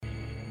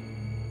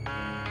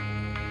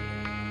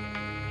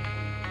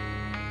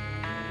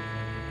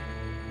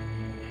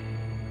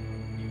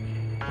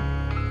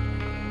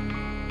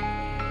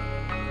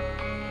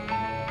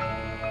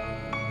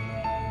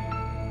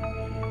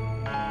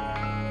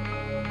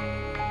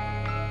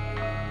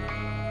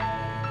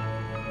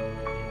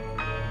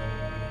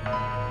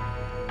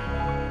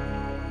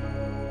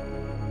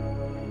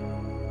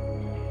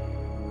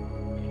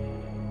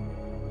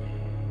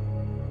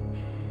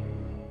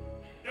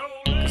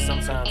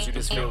Sometimes you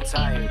just feel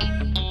tired,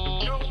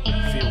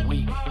 you feel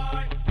weak.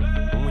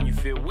 And when you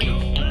feel weak,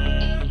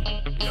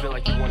 you feel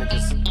like you want to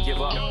just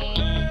give up.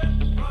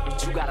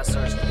 But you gotta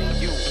search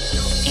within you.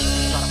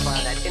 Try to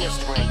find that inner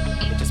strength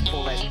and just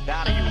pull that shit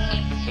out of you.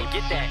 And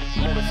get that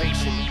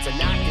motivation to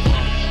not give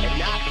up and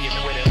not be a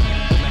quitter.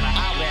 No matter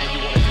how bad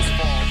you want to just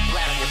fall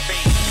flat on your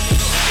face.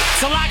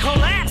 Till I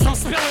collapse, I'm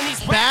spilling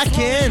these Back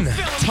in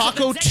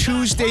Taco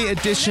Tuesday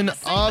edition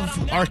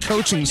of our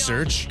coaching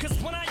search.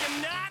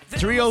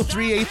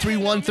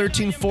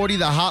 303-831-1340,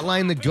 the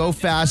hotline, the Go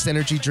Fast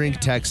Energy Drink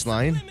text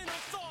line.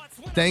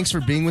 Thanks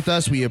for being with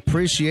us. We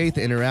appreciate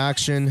the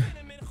interaction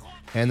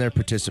and their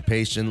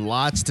participation.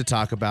 Lots to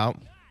talk about.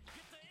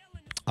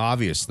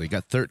 Obviously,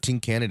 got 13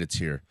 candidates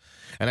here.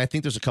 And I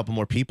think there's a couple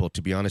more people,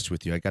 to be honest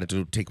with you. I got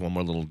to take one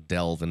more little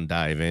delve and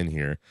dive in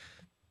here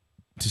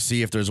to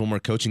see if there's one more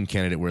coaching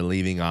candidate we're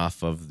leaving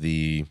off of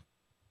the,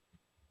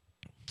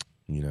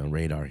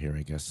 radar here,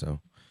 I guess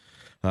so.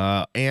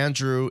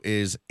 Andrew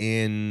is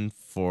in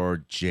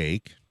for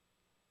Jake.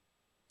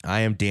 I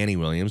am Danny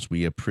Williams.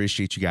 We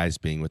appreciate you guys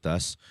being with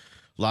us.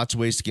 Lots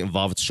of ways to get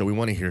involved with the show. We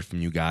want to hear from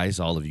you guys,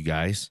 all of you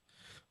guys.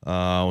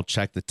 We'll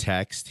check the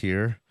text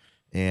here.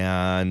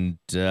 And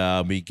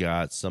we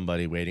got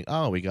somebody waiting.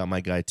 Oh, we got my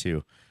guy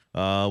too.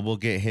 We'll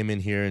get him in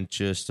here in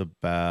just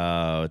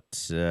about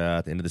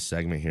at the end of the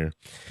segment here.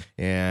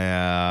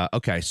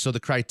 Okay, so the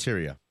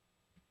criteria.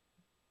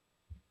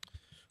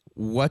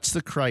 What's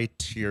the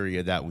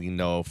criteria that we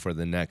know for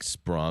the next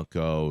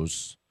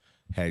Broncos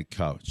head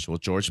coach? Well,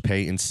 George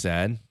Paton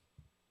said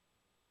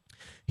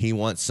he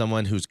wants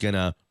someone who's going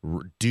to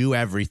do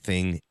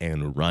everything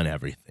and run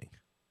everything.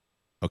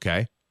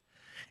 Okay?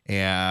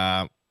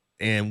 And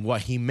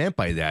what he meant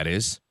by that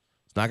is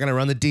it's not going to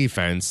run the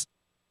defense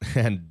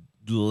and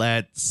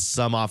let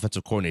some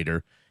offensive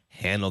coordinator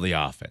handle the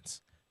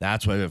offense.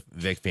 That's what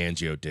Vic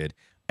Fangio did.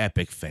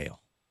 Epic fail.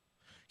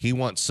 He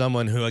wants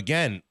someone who,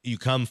 again, you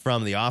come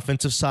from the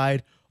offensive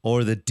side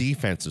or the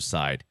defensive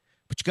side,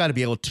 but you got to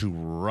be able to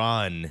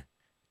run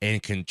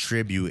and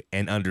contribute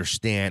and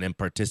understand and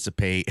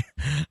participate.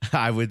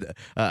 I would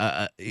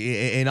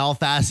in all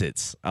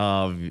facets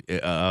of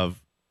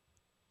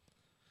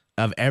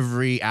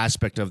every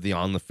aspect of the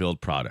on the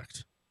field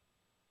product.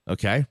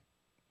 Okay,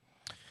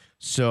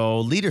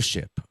 so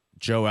leadership.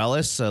 Joe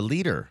Ellis, a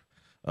leader,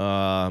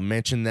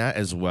 mentioned that,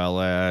 as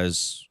well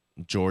as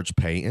George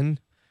Paton.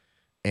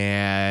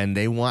 And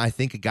they want, I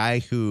think, a guy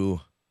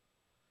who,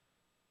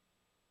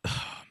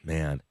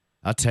 man,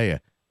 I'll tell you,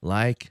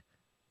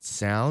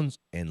 sounds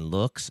and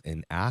looks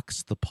and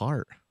acts the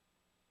part.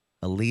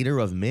 A leader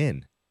of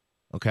men,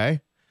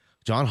 okay?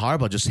 John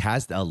Harbaugh just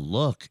has a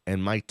look,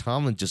 and Mike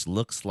Tomlin just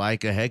looks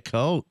like a head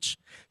coach.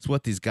 It's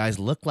what these guys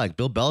look like.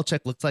 Bill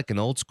Belichick looks like an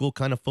old-school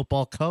kind of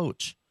football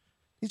coach.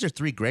 These are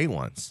three great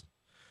ones.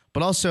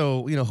 But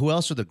also, who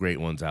else are the great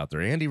ones out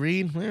there? Andy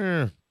Reid?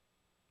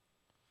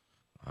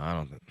 I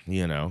don't think,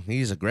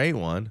 he's a great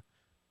one.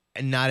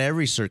 And not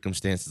every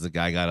circumstance is a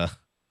guy got to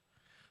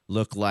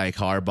look like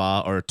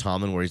Harbaugh or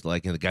Tomlin, where he's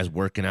like, the guy's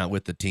working out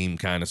with the team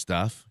kind of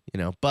stuff,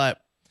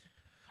 But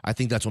I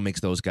think that's what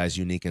makes those guys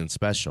unique and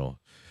special.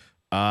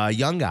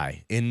 Young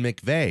guy in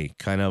McVay,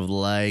 kind of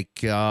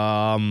like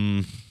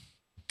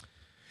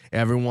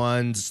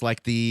everyone's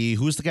like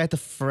who's the guy at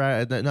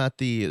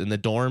in the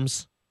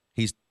dorms?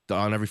 He's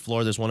on every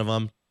floor. There's one of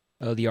them.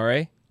 Oh, the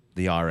RA?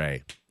 The RA.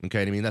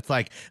 Okay, I mean, that's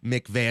like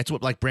McVay. That's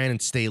what Brandon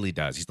Staley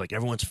does. He's like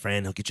everyone's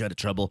friend. He'll get you out of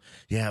trouble.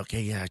 Yeah,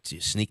 okay, yeah.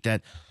 Sneak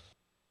that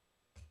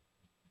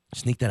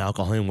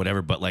alcohol in,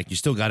 whatever. But you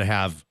still got to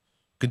have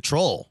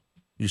control.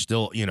 You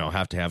still,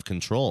 have to have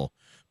control.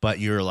 But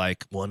you're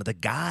like one of the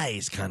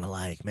guys, kind of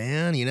like,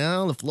 man,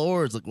 the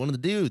floor is like one of the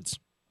dudes.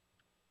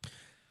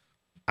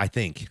 I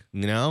think,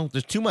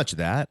 there's too much of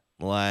that.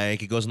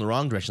 It goes in the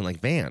wrong direction,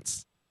 like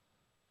Vance.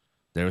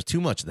 There was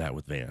too much of that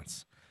with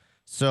Vance.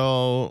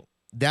 So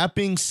that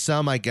being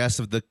some, I guess,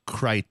 of the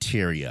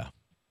criteria,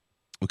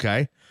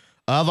 okay,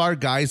 of our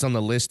guys on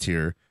the list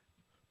here,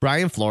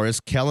 Brian Flores,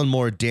 Kellen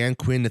Moore, Dan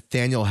Quinn,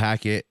 Nathaniel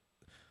Hackett,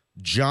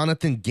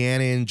 Jonathan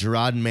Gannon,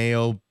 Gerard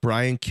Mayo,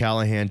 Brian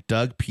Callahan,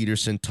 Doug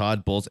Peterson,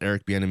 Todd Bowles,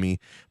 Eric Bieniemy,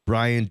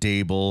 Brian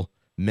Dable,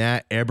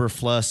 Matt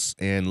Eberfluss,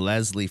 and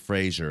Leslie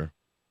Frazier.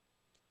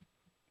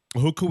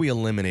 Who could we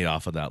eliminate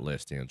off of that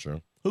list,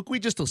 Andrew? Who could we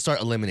just start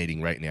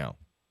eliminating right now?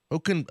 Who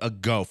can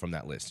go from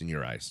that list in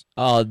your eyes?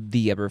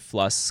 The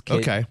Eberfluss kid.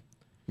 Okay.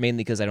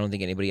 Mainly because I don't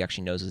think anybody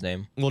actually knows his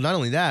name. Well, not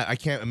only that, I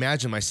can't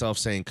imagine myself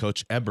saying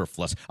Coach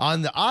Eberfluss.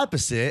 On the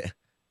opposite,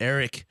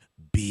 Eric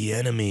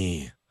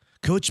Bieniemy.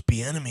 Coach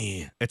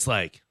Bieniemy. It's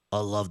like, I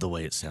love the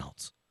way it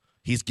sounds.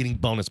 He's getting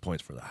bonus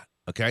points for that.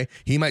 Okay?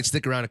 He might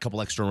stick around a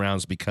couple extra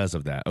rounds because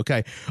of that.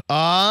 Okay.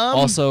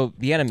 Also,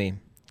 Bieniemy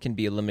can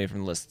be eliminated from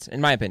the list,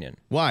 in my opinion.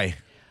 Why?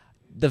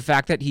 The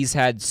fact that he's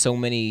had so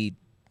many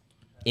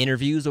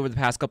interviews over the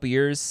past couple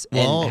years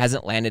and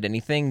hasn't landed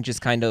anything, just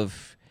kind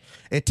of...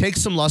 It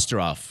takes some luster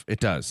off. It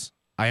does.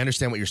 I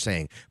understand what you're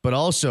saying. But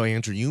also,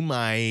 Andrew, you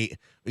might,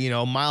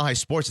 Mile High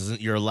Sports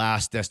isn't your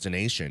last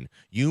destination.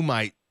 You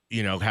might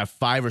have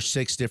 5 or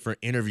 6 different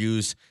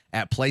interviews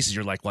at places.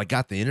 You're like, well, I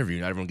got the interview.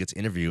 Not everyone gets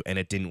interview, and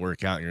it didn't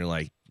work out. And you're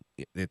like,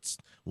 it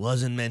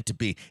wasn't meant to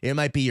be. It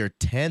might be your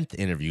 10th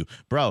interview.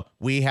 Bro,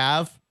 we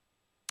have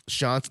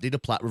Sean did a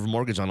Platte River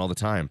Mortgage on all the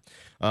time.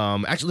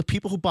 Actually, the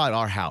people who bought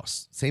our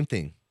house, same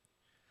thing.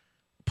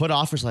 Put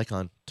offers like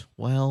on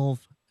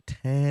 12,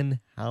 10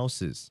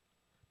 houses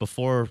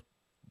before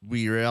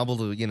we were able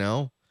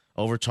to,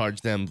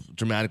 overcharge them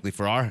dramatically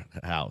for our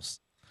house.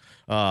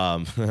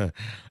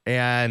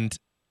 And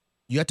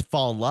you have to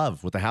fall in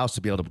love with the house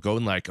to be able to go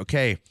and like,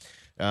 okay,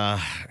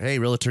 hey,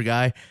 realtor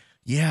guy,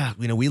 yeah,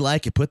 we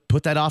like it.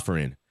 Put that offer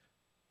in.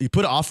 You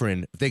put an offer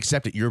in. If they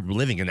accept it, you're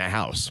living in that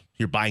house.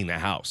 You're buying that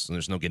house, and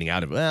there's no getting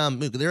out of it. Well,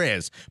 there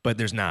is, but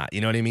there's not.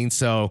 You know what I mean?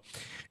 So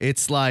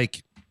it's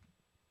like,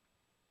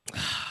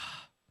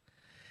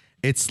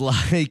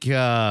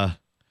 I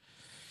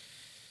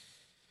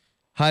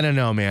don't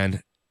know,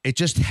 man. It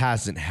just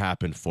hasn't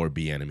happened for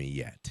Bieniemy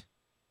yet.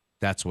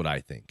 That's what I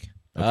think.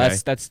 Okay?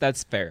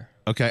 That's fair.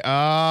 Okay.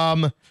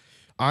 I'm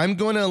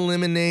going to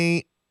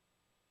eliminate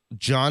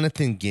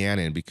Jonathan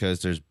Gannon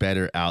because there's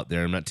better out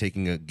there. I'm not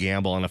taking a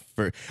gamble on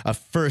a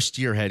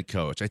first-year head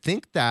coach. I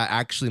think that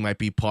actually might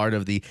be part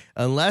of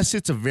unless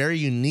it's a very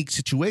unique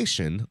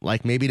situation,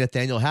 like maybe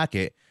Nathaniel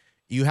Hackett,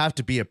 you have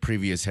to be a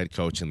previous head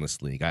coach in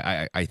this league,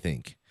 I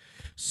think.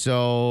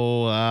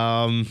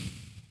 So,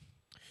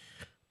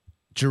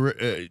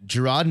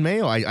 Gerard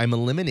Mayo, I'm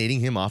eliminating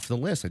him off the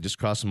list. I just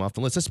crossed him off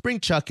the list. Let's bring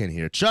Chuck in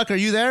here. Chuck, are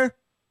you there?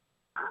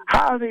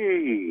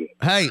 Howdy.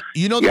 Hey,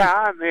 Yeah,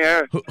 I'm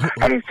here.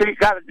 Hey, so you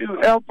got a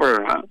new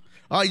helper, huh?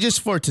 Oh,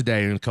 just for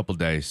today in a couple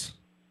days.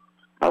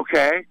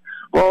 Okay.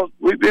 Well,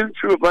 we've been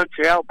through a bunch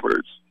of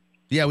helpers.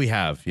 Yeah, we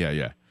have.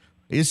 Yeah.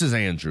 This is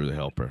Andrew, the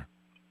helper.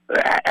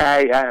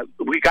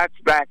 We got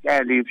you back,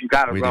 Andy, if you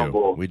got a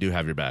rumble. We do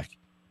have your back.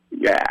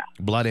 Yeah.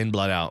 Blood in,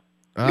 blood out.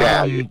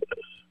 Yeah.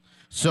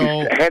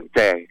 So,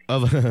 Gente.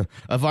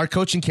 of our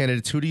coaching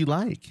candidates, who do you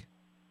like?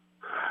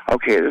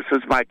 Okay, this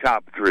is my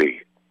top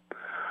 3.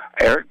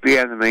 Eric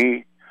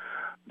Bieniemy,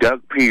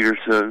 Doug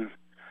Peterson,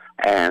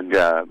 and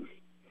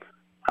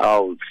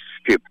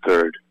skip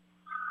third.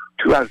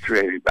 2 out of 3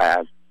 ain't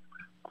bad.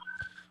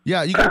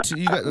 Yeah, you got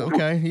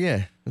okay.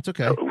 Yeah, that's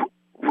okay.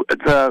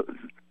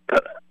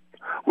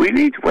 We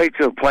need to wait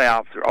till the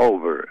playoffs are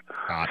over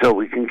so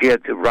we can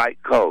get the right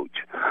coach.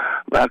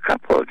 A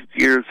couple of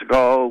years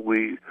ago,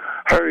 we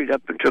hurried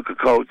up and took a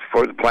coach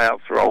before the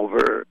playoffs were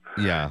over.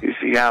 Yeah. You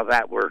see how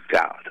that worked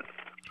out.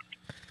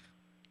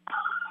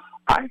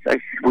 I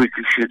think we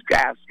should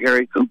ask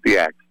Gary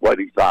Kubiak what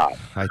he thought.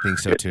 I think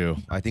so, too.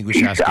 I think we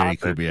should ask Gary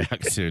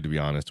Kubiak, too, to be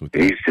honest with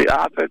you. He's the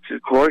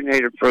offensive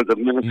coordinator for the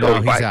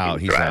Minnesota Vikings. No,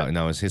 he's out.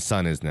 No, his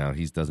son is now.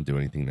 He doesn't do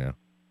anything now.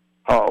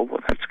 Oh,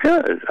 well, that's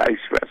good. I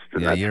stressed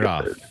it. Yeah, you're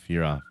off.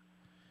 You're off.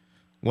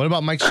 What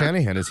about Mike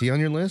Shanahan? Is he on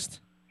your list?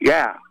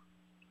 Yeah.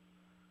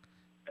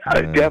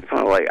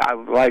 Definitely. I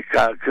would like,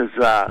 but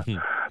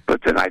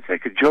then I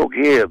think of Joe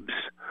Gibbs.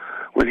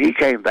 When he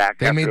came back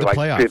they made the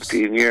playoffs.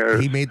 15 years.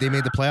 They made the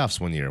playoffs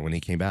one year when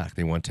he came back.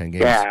 They won 10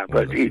 games. Yeah,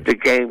 but the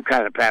game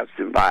kind of passed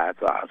him by, I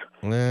thought.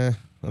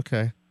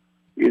 Okay.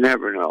 You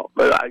never know.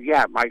 But,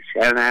 Mike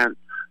Shanahan's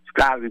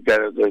got to be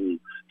better than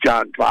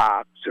John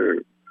Fox or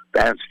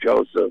Vance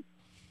Joseph.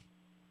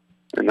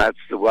 And that's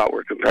what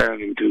we're comparing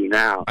him to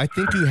now. I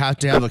think you have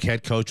to have a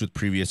head coach with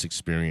previous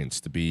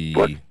experience to be...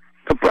 But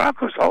the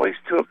Broncos always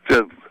took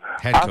the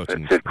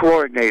offensive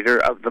coordinator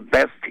of the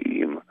best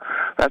team.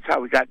 That's how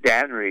we got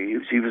Dan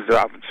Reeves. He was the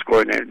offensive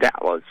coordinator in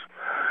Dallas.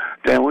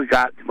 Then we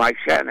got Mike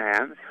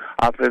Shanahan,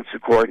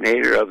 offensive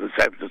coordinator of the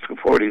San Francisco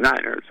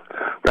 49ers,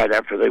 right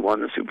after they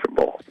won the Super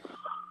Bowl.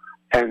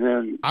 And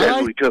then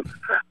we took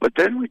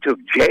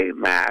J.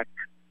 Mack,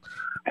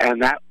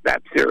 and that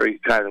theory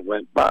kind of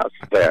went bust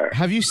there.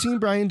 Have you seen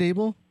Brian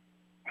Dable?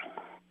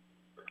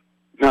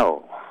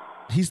 No.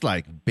 He's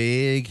like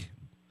big,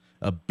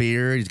 a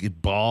beard, he's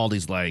bald,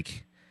 he's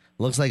like,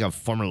 looks like a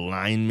former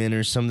lineman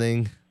or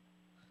something.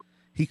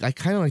 I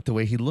kind of like the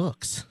way he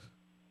looks.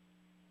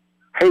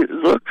 Hey,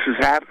 looks is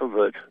half of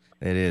it.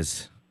 It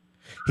is.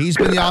 He's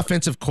been the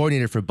offensive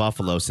coordinator for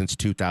Buffalo since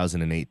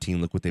 2018.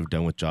 Look what they've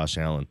done with Josh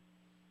Allen.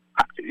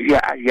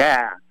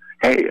 Yeah.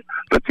 Hey,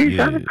 but these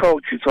other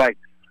coaches like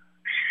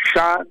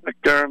Sean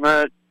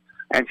McDermott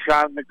and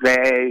Sean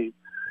McVay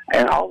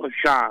and all the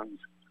Seans,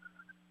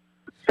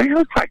 they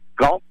look like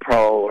golf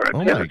pro or a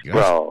tennis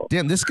pro.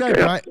 Damn, this guy,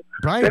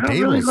 Brian Daboll. They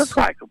don't really look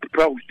like a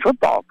pro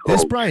football coach.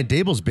 This Brian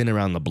Dable's been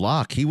around the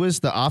block. He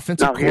was the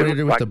offensive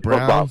coordinator with the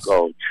Browns.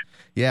 Coach.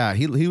 Yeah,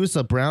 he was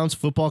the Browns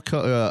football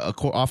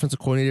offensive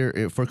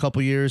coordinator for a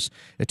couple years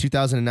in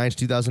 2009 to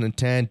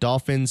 2010.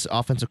 Dolphins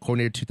offensive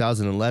coordinator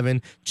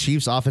 2011.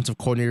 Chiefs offensive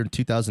coordinator in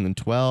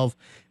 2012.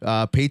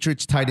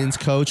 Patriots tight ends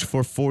coach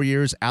for 4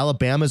 years.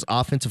 Alabama's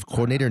offensive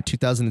coordinator in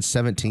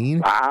 2017.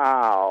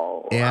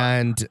 Wow.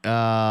 And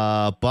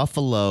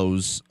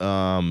Buffalo's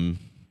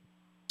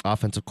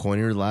offensive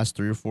coordinator the last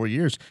 3 or 4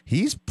 years.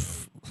 He's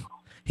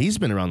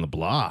been around the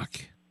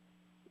block.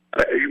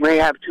 You may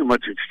have too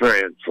much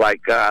experience,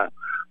 like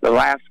the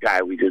last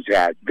guy we just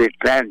had, Vic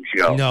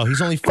Fangio. No,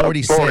 he's only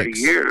 46. 40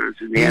 years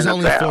in the He's NFL.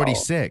 only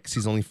 46.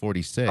 He's only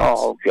 46.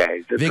 Oh,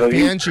 okay. Vic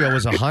Fangio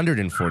was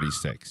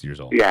 146 years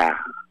old. Yeah.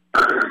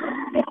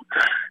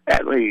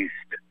 At least.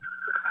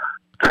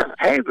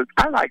 Hey, but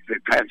I like Vic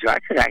Fangio. I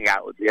could hang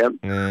out with him.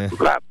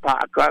 Got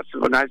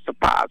some nice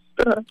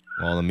pasta.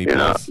 All the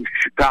meatballs.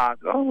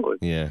 Chicago.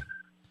 Yeah.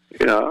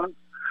 All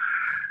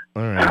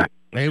right.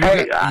 Hey,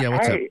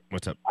 what's up?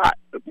 What's up?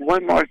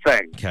 One more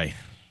thing. Okay.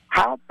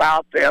 How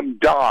about them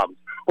dogs?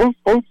 Oof,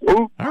 oof,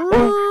 oof,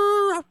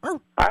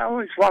 oof. I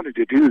always wanted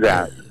to do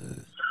that.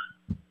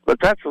 But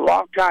that's a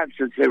long time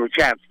since they were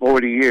champs,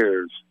 40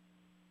 years.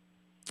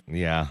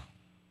 Yeah.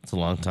 It's a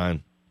long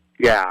time.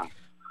 Yeah.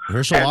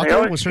 Herschel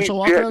Walker? Was Herschel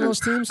Walker on those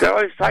teams? They're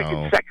always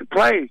in second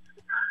place.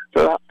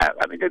 So, I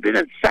mean, they've been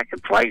in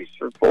second place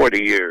for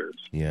 40 years.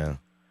 Yeah.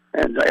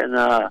 And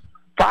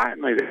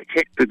finally they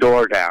kicked the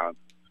door down.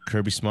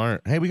 Kirby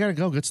Smart. Hey, we got to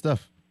go. Good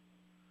stuff.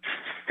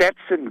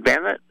 Stetson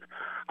Bennett.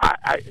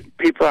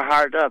 People are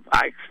hard up.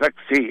 I expect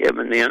to see him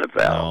in the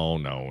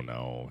NFL.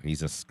 No.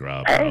 He's a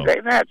scrub. Hey,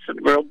 they've had some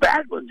real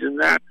bad ones in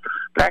there.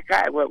 That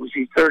guy, what was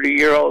he,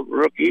 30-year-old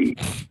rookie?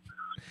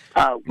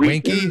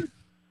 Winky?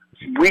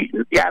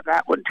 Wheaton, yeah,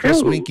 that one too.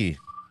 Chris Winky.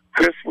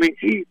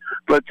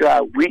 But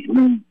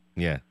Wheaton?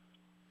 Yeah.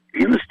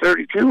 He was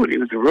 32 when he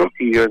was a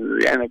rookie in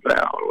the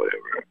NFL or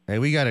whatever. Hey,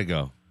 we got to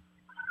go.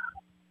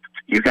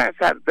 You guys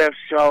have the best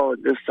show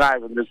on this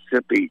side of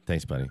Mississippi.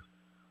 Thanks, buddy.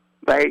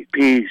 Bye.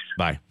 Peace.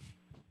 Bye.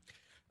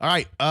 All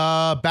right,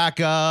 back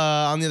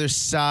on the other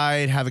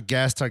side, have a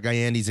guest. Our guy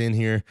Andy's in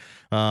here,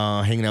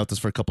 hanging out with us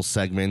for a couple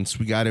segments.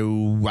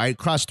 I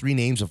crossed 3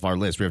 names off our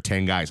list. We have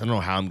 10 guys. I don't know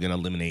how I'm going to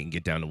eliminate and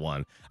get down to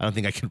 1. I don't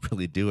think I can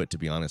really do it, to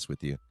be honest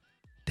with you.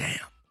 Damn,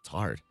 it's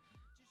hard.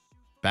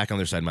 Back on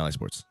the other side, Mile High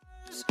Sports.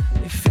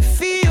 If it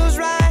feels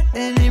right,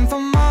 then aim for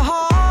my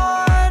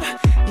heart.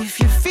 If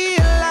you feel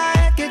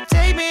like it,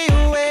 take me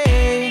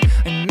away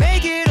and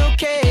make it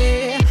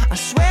okay. I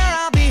swear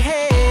I'll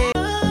behave.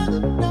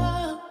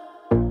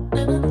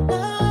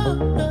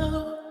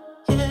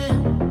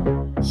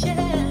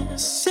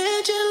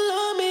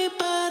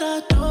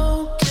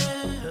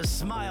 The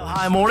Smile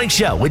High Morning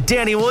Show with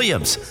Danny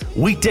Williams.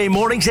 Weekday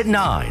mornings at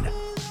 9.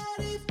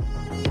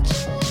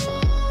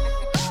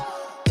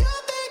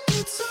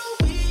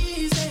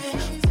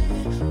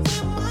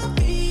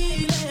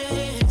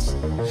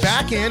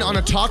 Back in on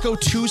a Taco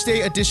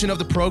Tuesday edition of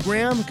the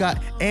program.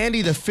 Got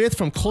Andy the Fifth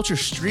from Culture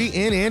Street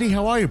in. Andy,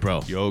 how are you,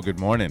 bro? Yo, good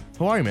morning.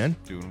 How are you, man?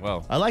 Doing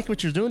well. I like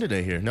what you're doing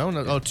today here. No.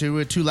 Oh,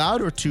 too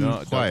loud or too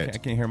quiet? I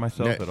can't hear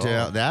myself at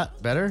all.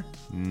 That better?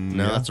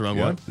 No, Yeah, that's the wrong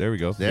yeah, one. There we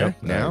go. There?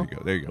 Yep, Now?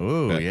 There you go.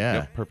 Ooh, yeah.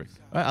 Yep, perfect.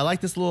 All right, I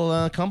like this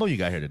little combo you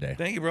got here today.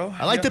 Thank you, bro.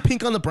 I like the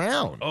pink on the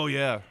brown. Oh,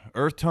 yeah.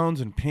 Earth tones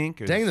and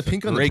pink. Dang, the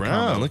pink on the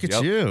brown. Combo. Look at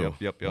Yep, you.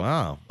 Yep.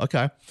 Wow.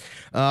 Okay.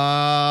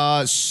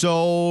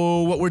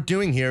 So what we're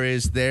doing here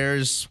is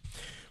there's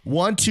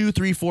 1, 2,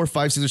 3, 4,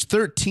 5, 6. There's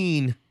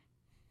 13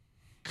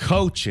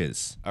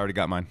 coaches. I already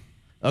got mine.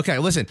 Okay,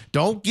 listen,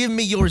 don't give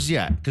me yours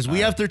yet because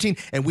we have 13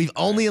 and we've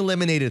only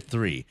eliminated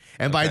 3.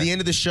 And by the end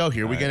of the show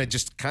here, we're going to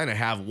just kind of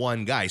have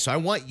one guy. So I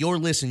want your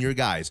list and your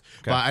guys.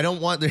 Okay. But I don't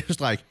want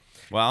there's like.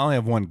 Well, I only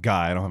have one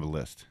guy. I don't have a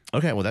list.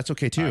 Okay, well, that's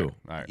okay too.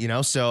 All right. You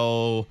know,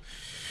 so.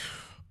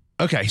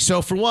 Okay,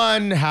 so for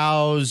one,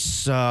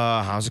 how's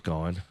it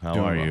going? How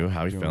Doing are well. you?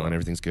 How are you Doing feeling? well.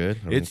 Everything's good?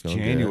 It's Everything's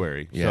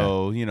January. good? Yeah.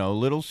 So, a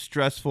little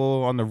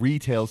stressful on the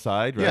retail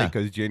side, right? Yeah.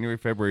 Because January,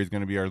 February is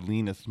going to be our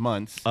leanest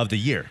months. Of the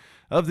year.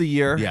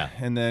 Yeah.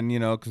 And then,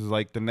 because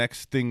like the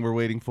next thing we're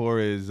waiting for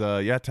is,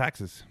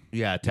 taxes.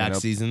 Yeah, tax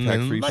season. Tax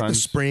and like the refunds.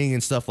 spring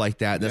and stuff like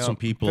that. That's when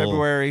people.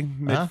 February,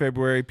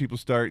 mid-February, people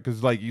start,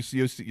 because like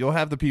you'll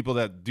have the people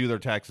that do their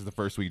taxes the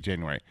first week of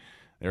January.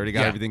 They already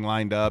got everything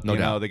lined up. No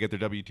doubt. They get their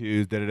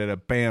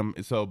W-2s, bam.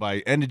 So by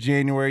end of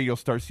January, you'll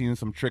start seeing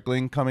some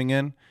trickling coming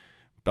in.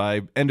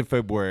 By end of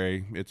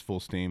February, it's full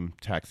steam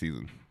tax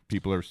season.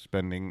 People are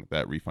spending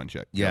that refund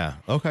check. Yeah.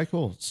 Okay,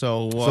 cool.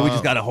 So we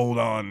just got to hold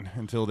on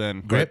until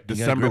then. Grip. But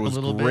December was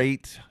a little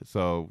great.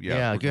 So,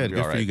 Yeah, we're gonna good. be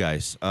Good all for you right.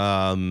 guys.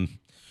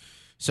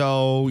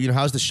 So,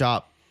 how's the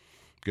shop?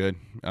 Good.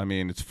 I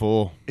mean, it's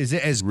full. Is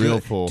it as Real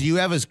good? full. Do you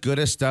have as good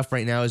a stuff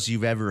right now as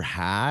you've ever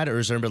had? Or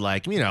is there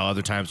like,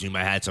 other times you might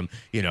have had some,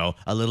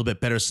 a little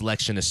bit better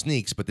selection of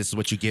sneaks, but this is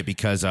what you get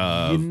because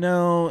of.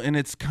 And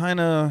it's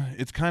kind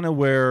of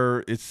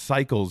where it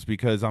cycles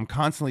because I'm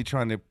constantly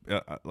trying to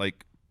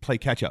play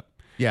catch up.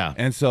 Yeah.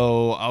 And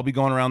so I'll be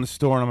going around the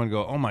store and I'm going to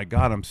go, oh my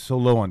God, I'm so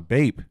low on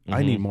Bape. Mm-hmm.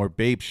 I need more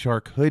Bape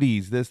Shark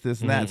hoodies, this,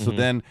 and that. So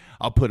then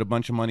I'll put a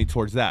bunch of money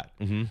towards that.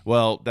 Mm-hmm.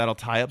 Well, that'll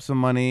tie up some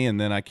money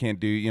and then I can't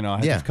do,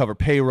 I have to cover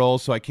payroll.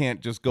 So I can't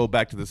just go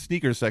back to the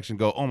sneakers section and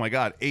go, oh my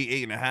God,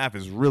 8.5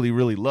 is really,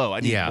 really low. I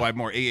need to buy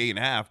more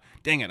 8.5.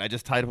 Dang it, I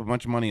just tied up a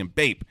bunch of money in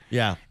Bape.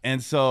 Yeah.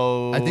 And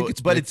so, I think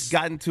it's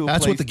gotten to a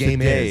that's place what the game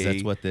today is.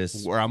 That's what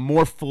this. where I'm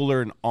more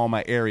fuller in all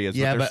my areas.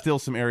 Yeah, but there's but still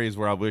some areas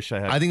where I wish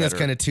I had. I think that's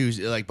better. kind of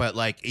too, but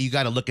you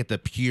got to look at the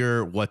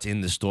pure what's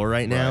in the store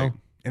right now. Right.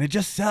 And it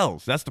just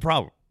sells. That's the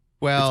problem.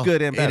 Well, it's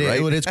good and bad,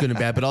 right? It's good and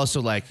bad, but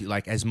also like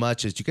as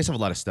much as you guys have a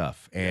lot of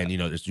stuff, and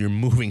you're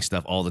moving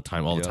stuff all the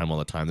time.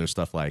 There's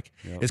stuff like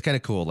it's kind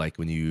of cool. Like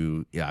when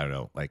I don't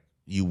know, like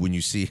when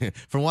you see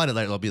for one,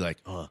 it'll be like,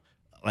 oh,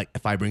 like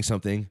if I bring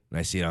something and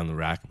I see it on the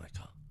rack, I'm like,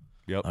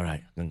 oh, all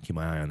right, I'm gonna keep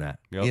my eye on that.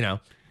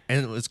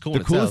 And it's cool.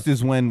 The coolest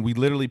is when we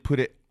literally put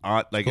it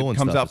on, like it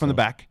comes out from the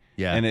back.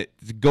 Yeah. And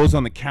it goes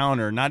on the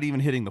counter, not even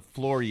hitting the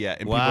floor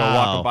yet. And people are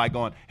walking by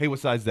going, hey, what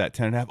size is that?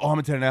 10.5? Oh, I'm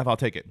a 10.5. I'll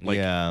take it. Like,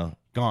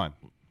 gone.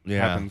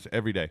 Yeah. Happens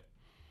every day.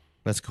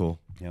 That's cool.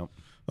 Yep.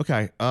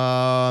 Okay.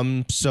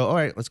 So, all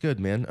right. That's good,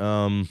 man.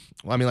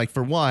 I mean, like,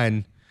 for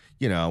one,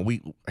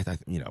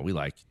 we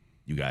like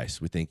you guys.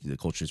 We think the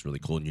culture is really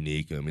cool and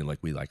unique. I mean, like,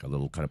 we like a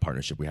little kind of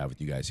partnership we have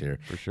with you guys here.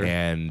 For sure.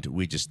 And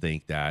we just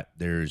think that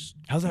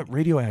how's that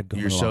radio ad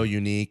going? You're so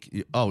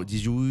unique. Oh,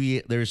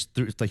 there's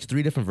like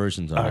 3 different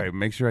versions of it. All right,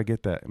 make sure I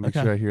get that. Make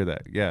sure I hear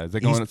that. Yeah, is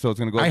it going? So it's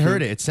going to go. I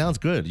heard it. It sounds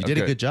good. You did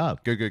a good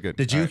job. Good.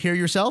 Did you hear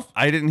yourself?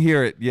 I didn't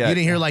hear it. Yeah. You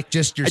didn't hear like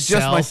just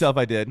yourself. Just myself.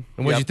 I did.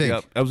 And what'd you think?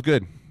 Yep. That was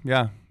good.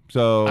 Yeah.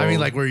 So I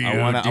mean, like, were you?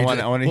 I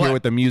want to hear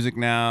with the music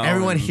now.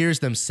 Everyone hears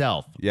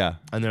themselves. Yeah.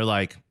 And they're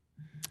like,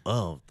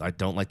 oh, I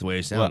don't like the way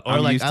it sounds. Or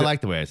like, I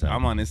like the way it sounds.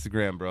 I'm on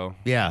Instagram, bro.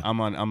 Yeah. I'm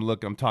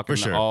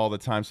talking all the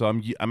time. So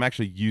I'm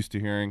actually used to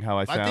hearing how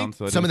I sound. Think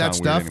so some of that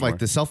stuff, like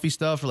the selfie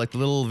stuff or like the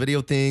little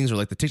video things or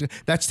like the TikTok,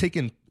 that's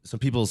taken some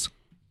people's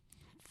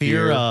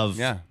fear of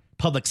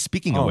public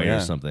speaking away or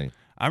something.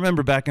 I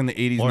remember back in the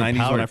 80s,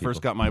 90s when I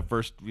first got my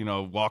first,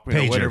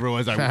 Walkman or whatever it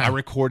was, I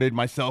recorded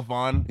myself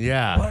on.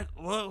 Yeah.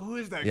 What? Who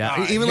is that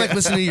guy? Even like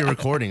listening to your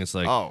recording, it's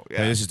like,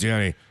 hey, this is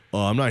Danny. Oh,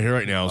 I'm not here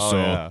right now,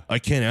 so I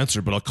can't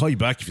answer, but I'll call you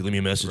back if you leave me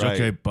a message. Right.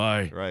 Okay,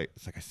 bye. Right.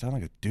 It's like I sound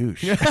like a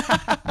douche.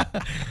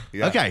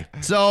 Okay,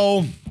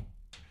 so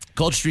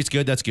Culture Street's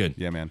good. That's good.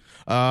 Yeah, man.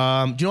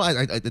 Do you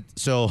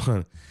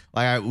know,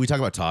 we talk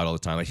about Todd all the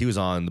time. Like he was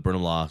on the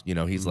Burnham Law.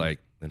 He's like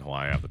in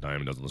Hawaii half the time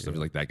and does all this stuff.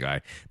 He's like that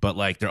guy. But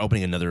like they're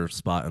opening another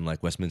spot in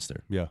like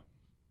Westminster. Yeah.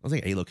 I was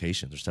like 8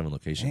 locations or 7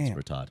 locations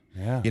for Todd.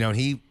 Yeah.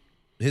 And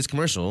his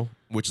commercial,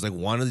 which is like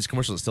one of these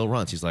commercials that still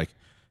runs, he's like,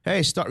 hey,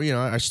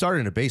 I started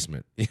in a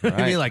basement. You know what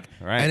I mean? Like,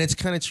 and it's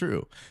kind of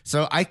true.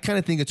 So I kind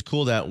of think it's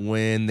cool that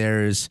when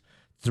there's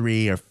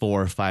 3 or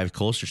 4 or 5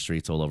 Culture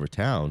Streets all over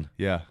town,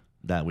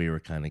 that we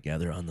were kind of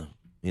together on the,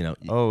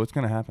 Oh, it's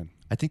gonna happen.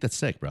 I think that's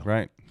sick, bro.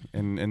 Right,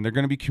 and they're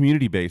gonna be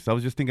community based. I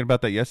was just thinking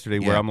about that yesterday,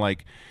 where I'm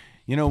like,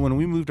 when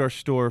we moved our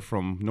store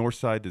from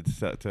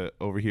Northside to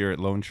over here at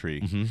Lone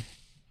Tree,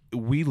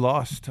 we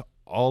lost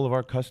all of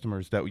our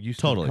customers that used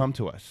to come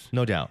to us.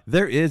 No doubt.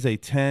 There is a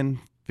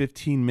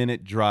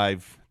 10-15-minute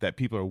drive that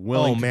people are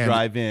willing to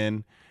drive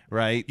in,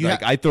 right?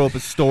 I throw up a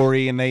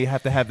story and they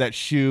have to have that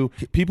shoe.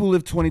 People who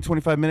live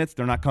 20-25 minutes,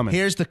 they're not coming.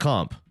 Here's the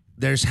comp.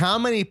 There's how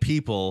many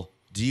people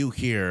do you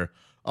hear,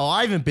 oh,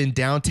 I haven't been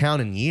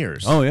downtown in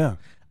years. Oh, yeah.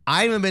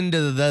 I haven't been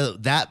to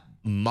that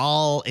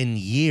mall in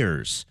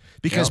years.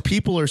 Because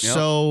people are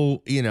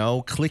so,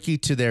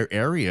 clicky to their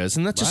areas.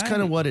 And that's just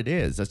kind of what it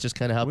is. That's just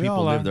kind of how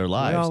people live their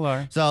lives. We all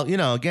are. So,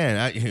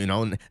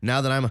 again, now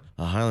that I'm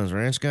a Highlands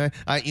Ranch guy,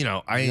 I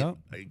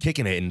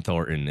kicking it in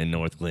Thornton and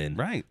North Glen.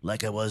 Right.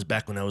 Like I was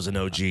back when I was an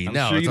OG. I'm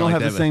sure you don't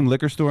have the same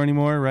liquor store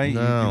anymore, right?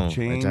 No, You've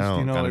changed, I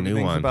don't. Got a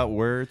new one. About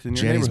where it's in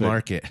your Jenny's neighborhood.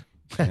 Market.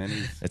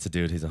 It's a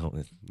dude. He's a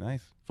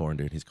nice foreign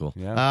dude. He's cool.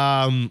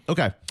 Yeah.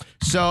 Okay.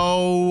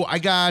 So I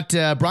got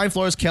Brian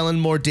Flores, Kellen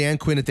Moore, Dan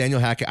Quinn, Nathaniel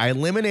Hackett. I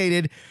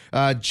eliminated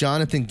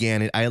Jonathan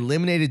Gannett. I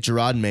eliminated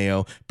Gerard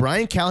Mayo.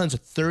 Brian Callahan's a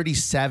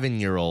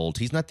 37-year-old.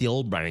 He's not the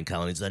old Brian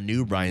Callahan. He's the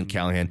new Brian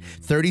Callahan.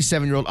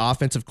 37-year-old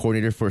offensive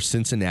coordinator for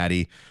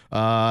Cincinnati.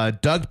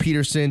 Doug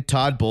Peterson,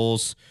 Todd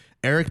Bowles,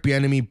 Eric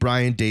Bieniemy,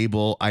 Brian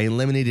Dable. I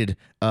eliminated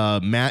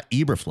Matt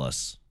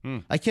Eberfluss.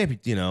 I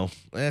can't be,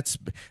 let's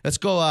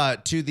go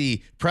to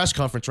the press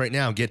conference right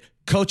now and get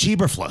Coach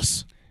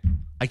Eberfluss.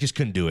 I just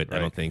couldn't do it, I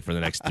don't think, for the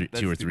next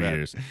 2 or 3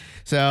 years.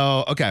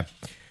 So, okay.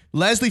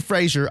 Leslie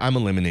Frazier, I'm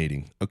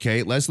eliminating.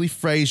 Okay. Leslie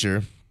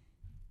Frazier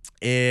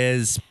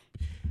is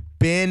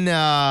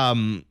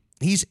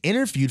he's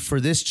interviewed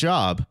for this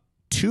job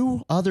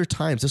 2 other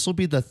times. This will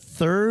be the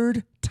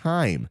 3rd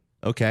time.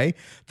 Okay.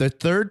 The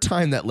 3rd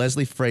time that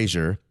Leslie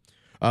Frazier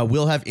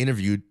will have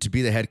interviewed to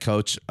be the head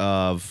coach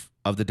of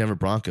the Denver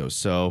Broncos.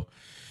 So,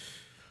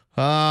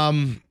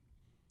 I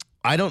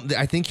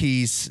think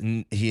he's,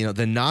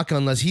 the knock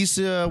on Les, he's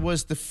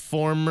was the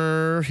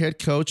former head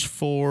coach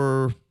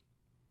for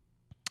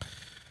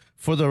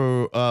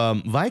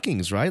the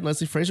Vikings, right?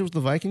 Leslie Frazier was the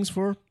Vikings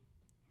for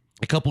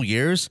a couple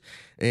years,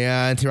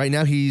 and right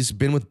now he's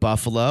been with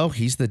Buffalo.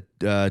 He's the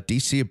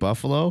DC of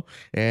Buffalo,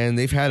 and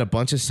they've had a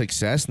bunch of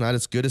success. Not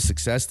as good a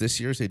success this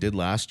year as they did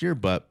last year,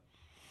 but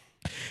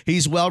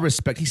he's well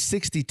respected. He's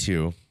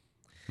 62.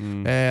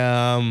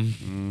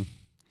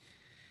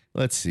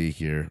 Let's see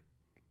here.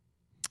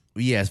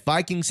 Yes,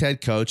 Vikings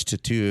head coach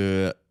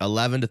to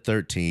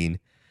 11-13.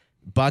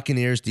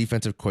 Buccaneers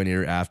defensive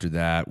coordinator after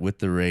that, with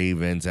the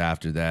Ravens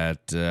after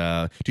that.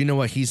 Do you know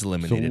what he's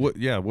eliminated? So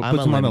what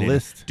puts him on the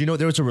list? Do you know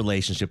there was a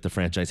relationship the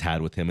franchise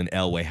had with him and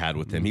Elway had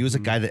with him? He was a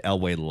guy that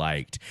Elway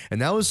liked.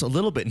 And that was a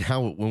little bit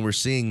now when we're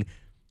seeing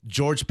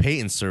George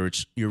Payton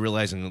search, you're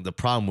realizing the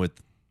problem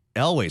with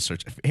Elway's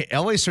search.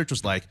 Elway's search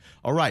was like,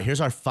 all right, here's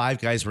our 5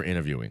 guys we're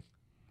interviewing.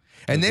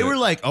 And they were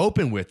like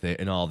open with it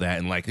and all that.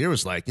 And like, there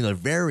was like,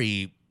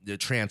 very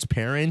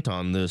transparent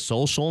on the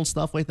social and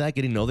stuff like that,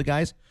 getting to know the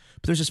guys.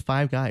 But there's just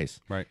 5 guys.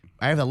 Right.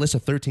 I have a list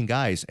of 13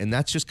 guys, and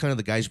that's just kind of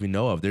the guys we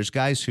know of. There's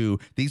guys who,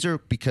 these are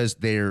because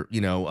they're,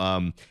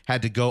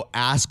 had to go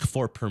ask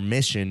for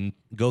permission,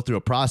 go through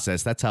a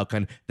process. That's how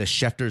kind of the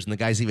Schefters and the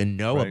guys even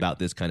know about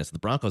this kind of stuff. The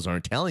Broncos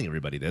aren't telling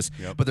everybody this.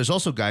 Yep. But there's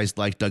also guys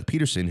like Doug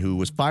Peterson, who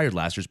was fired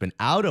last year, has been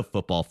out of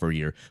football for a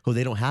year, who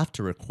they don't have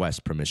to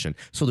request permission.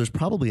 So there's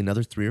probably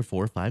another 3 or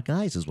 4 or 5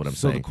 guys is what I'm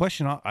saying. So the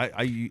question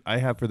I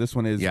have for this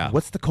one is,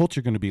 what's the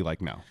culture going to be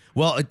like now?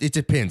 Well, it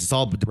depends. It's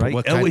all right.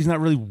 Elway's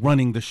not really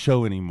running the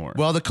show anymore.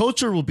 Well, the culture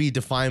will be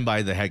defined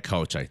by the head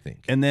coach, I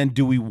think. And then,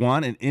 do we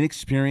want an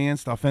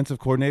inexperienced offensive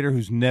coordinator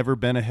who's never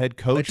been a head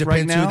coach right now?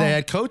 It depends who the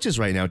head coach is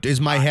right now. Is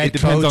my head coach?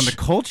 It depends on the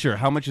culture.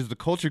 How much is the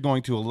culture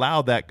going to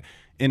allow that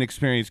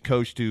inexperienced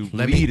coach to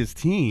lead his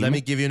team? Let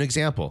me give you an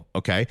example.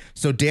 Okay,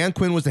 so Dan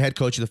Quinn was the head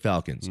coach of the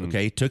Falcons.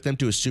 Okay, he took them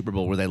to a Super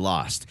Bowl where they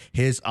lost.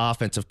 His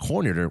offensive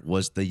coordinator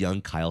was the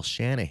young Kyle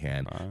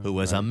Shanahan, who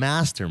was a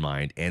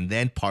mastermind, and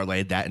then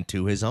parlayed that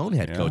into his own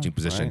head coaching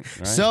position.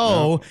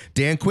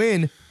 Dan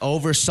Quinn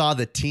oversaw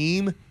the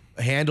team,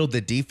 handled the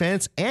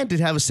defense, and did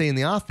have a say in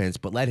the offense,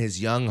 but let his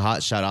young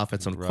hotshot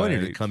offensive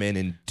coordinator to come in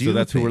and do. So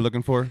that's who we're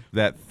looking for.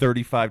 That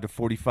 35 to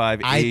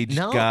 45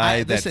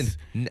 guy.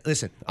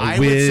 Listen.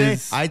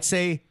 I'd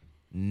say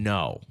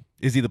no.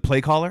 Is he the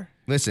play caller?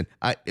 Listen,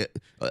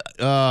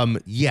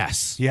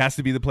 yes. He has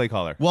to be the play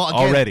caller. Well,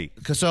 again, already.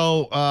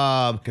 So,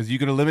 because you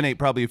can eliminate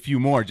probably a few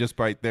more just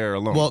right there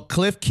alone. Well,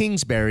 Cliff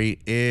Kingsbury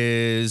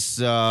is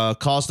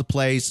calls the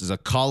plays, is a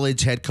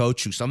college head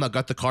coach who somehow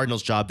got the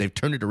Cardinals job. They've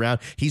turned it around.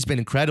 He's been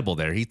incredible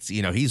there.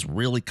 He's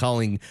really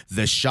calling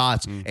the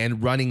shots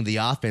and running the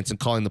offense and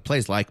calling the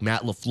plays like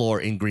Matt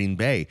LaFleur in Green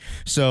Bay.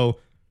 So,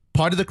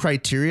 part of the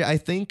criteria, I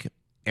think,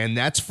 and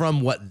that's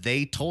from what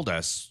they told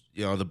us,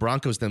 the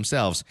Broncos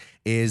themselves,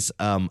 is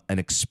an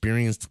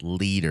experienced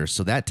leader.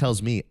 So that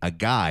tells me a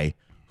guy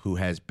who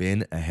has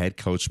been a head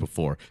coach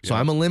before. So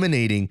I'm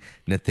eliminating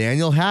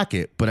Nathaniel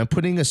Hackett, but I'm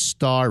putting a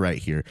star right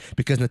here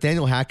because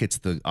Nathaniel Hackett's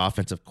the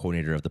offensive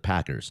coordinator of the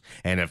Packers.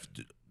 And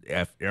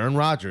if Aaron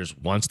Rodgers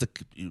wants to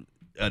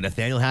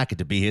Nathaniel Hackett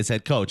to be his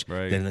head coach,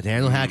 then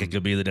Nathaniel Hackett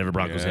could be the Denver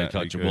Broncos head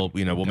coach.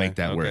 We'll make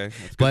that work.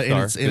 But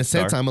in a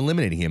sense, I'm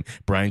eliminating him.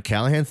 Brian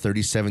Callahan,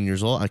 37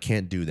 years old. I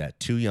can't do that.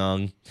 Too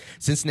young.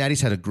 Cincinnati's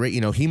had a great,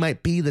 he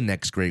might be the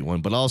next great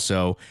one, but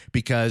also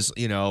because,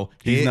 he's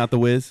not the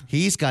whiz.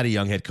 He's got a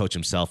young head coach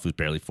himself who's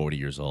barely 40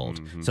 years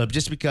old. So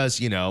just because,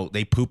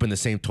 they poop in the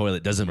same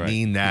toilet doesn't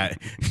mean that,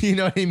 you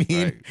know what I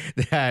mean?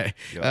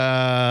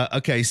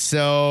 Okay,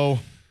 so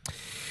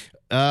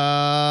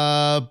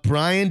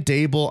Brian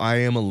Dable, I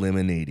am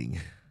eliminating.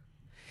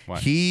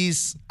 Why?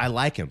 I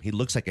like him. He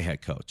looks like a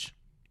head coach.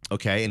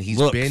 Okay, and he's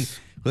looks.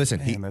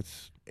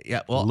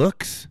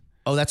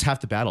 Oh, that's half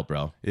the battle,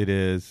 bro. It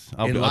is.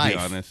 I'll be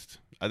honest.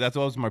 That's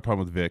always my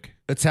problem with Vic.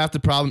 It's half the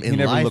problem in life.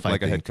 He never looked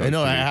like a head coach. I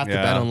know. I have to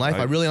battle in life.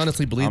 I really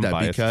honestly believe that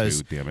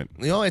because too, damn it.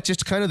 It's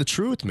just kind of the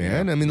truth,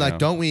 man. I mean,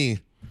 don't we?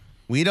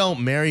 We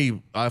don't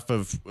marry off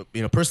of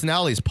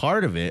personality is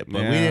part of it,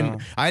 but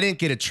I didn't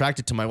get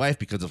attracted to my wife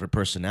because of her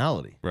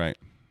personality. Right.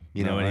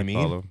 You know what I mean?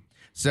 Follow.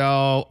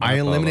 So I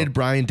eliminated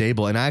Brian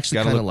Dable, and I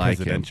actually kind of like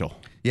presidential. him.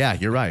 Yeah,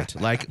 you're right.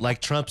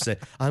 Like Trump said,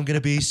 I'm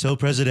gonna be so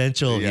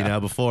presidential,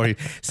 before he.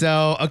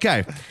 So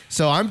okay,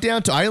 so I'm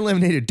down to I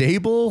eliminated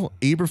Dable,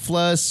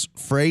 Eberflus,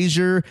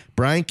 Frazier,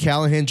 Brian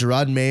Callahan,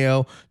 Gerard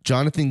Mayo,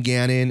 Jonathan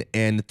Gannon,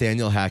 and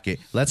Nathaniel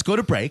Hackett. Let's go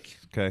to break.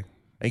 Okay.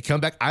 And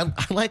come back. I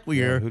like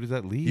where who does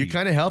that leave? You're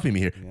kind of helping me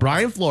here. Yeah.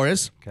 Brian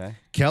Flores,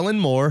 Kellen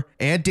Moore,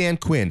 and Dan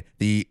Quinn,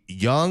 the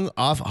young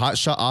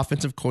hotshot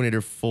offensive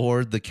coordinator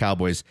for the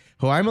Cowboys,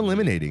 who I'm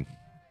eliminating.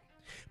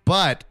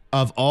 But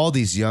of all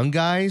these young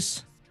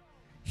guys,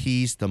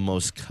 he's the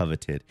most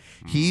coveted.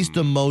 He's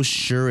the most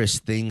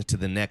surest thing to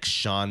the next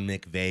Sean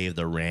McVay of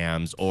the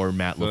Rams or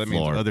Matt LaFleur. That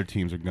means other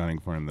teams are gunning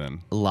for him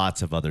then.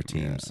 Lots of other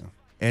teams. Yeah.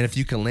 And if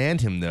you can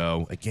land him,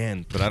 though,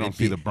 again, but I don't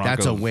see the Broncos.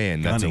 That's a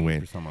win. That's a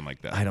win for someone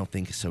like that. I don't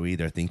think so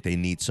either. I think they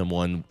need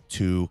someone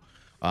to.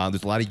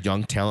 There's a lot of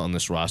young talent on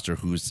this roster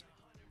who's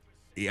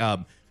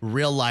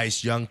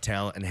realized young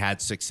talent and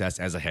had success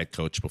as a head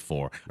coach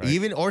before,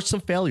 or some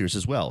failures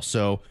as well.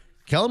 So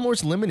Kellen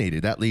Moore's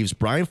eliminated. That leaves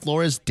Brian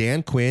Flores,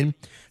 Dan Quinn,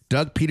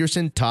 Doug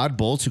Peterson, Todd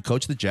Bowles, who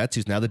coached the Jets,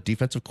 who's now the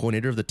defensive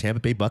coordinator of the Tampa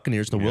Bay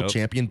Buccaneers, the world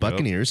champion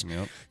Buccaneers,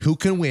 who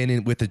can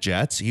win with the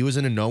Jets. He was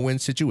in a no-win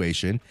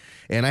situation.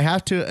 And I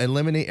have to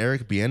eliminate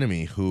Eric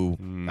Bieniemy, who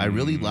I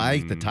really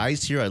like. The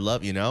ties here, I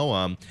love.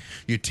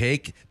 You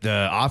take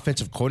the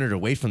offensive coordinator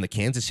away from the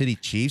Kansas City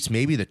Chiefs.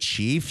 Maybe the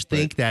Chiefs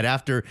think that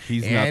after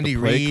Andy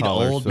Reid,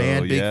 old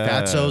man, big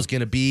fatso, is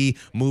going to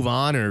move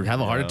on or have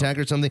a heart attack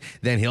or something,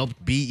 then he'll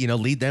be,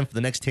 lead them for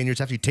the next 10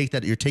 years. After you take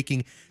that, you're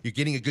getting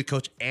a good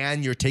coach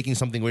and you're taking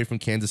something away from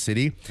Kansas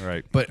City.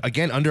 Right. But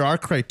again, under our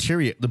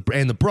criteria,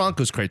 and the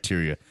Broncos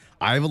criteria,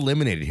 I've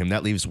eliminated him.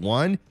 That leaves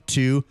 1,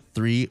 2,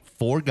 3,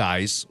 4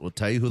 guys. We'll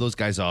tell you who those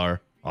guys are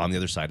on the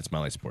other side. It's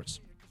Mile High Sports.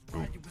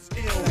 Who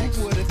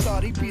would have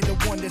thought he'd be the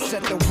one that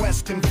set the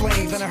West in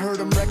flames? And I heard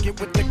him wreck it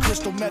with the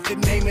crystal method,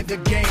 name of the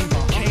game.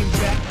 Came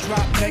back,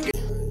 dropped mega.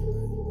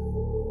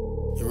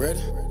 You ready?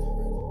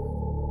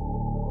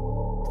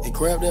 Hey,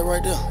 grab that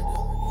right there.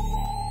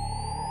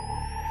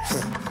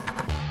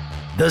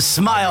 The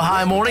Smile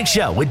High Morning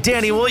Show with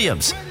Danny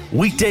Williams.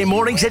 Weekday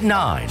mornings at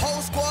 9.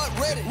 Whole squad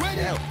ready.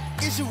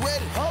 Is you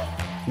ready?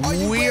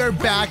 We are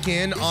back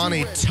in on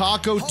a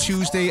Taco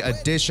Tuesday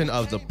edition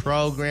of the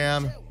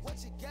program.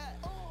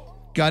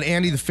 Got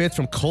Andy the Fifth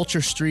from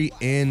Culture Street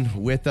in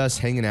with us,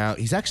 hanging out.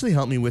 He's actually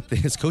helped me with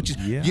his coaches.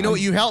 Yeah. You know what?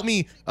 You helped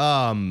me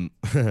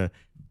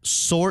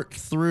sort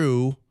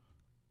through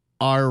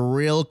our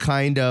real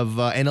kind of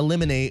and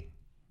eliminate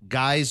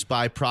guys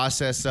by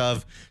process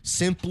of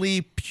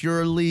simply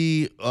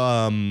purely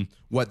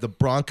what the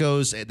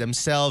Broncos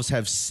themselves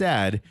have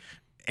said.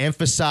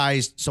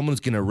 Emphasized someone who's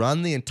going to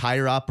run the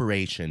entire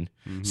operation,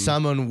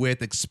 someone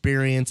with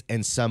experience,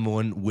 and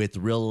someone with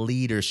real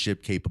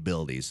leadership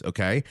capabilities.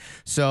 Okay,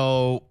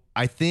 so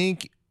I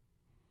think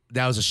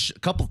that was a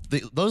couple.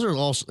 Those are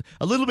also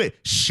a little bit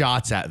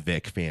shots at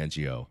Vic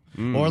Fangio,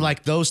 or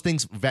like those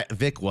things.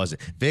 Vic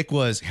wasn't. Vic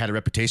had a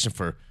reputation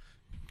for,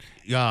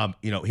 and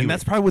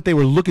that's probably what they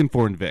were looking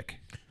for in Vic.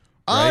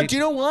 Right? Do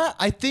you know what?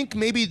 I think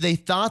maybe they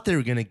thought they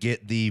were going to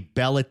get the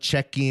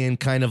Belichickian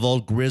kind of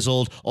old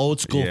grizzled,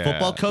 old school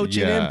football coach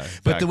in him.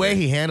 Exactly. But the way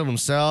he handled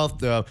himself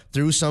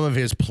through some of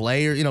his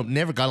players,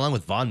 never got along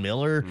with Von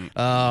Miller,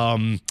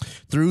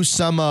 through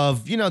some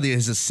of,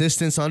 his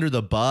assistants under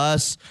the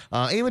bus,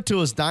 even to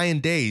his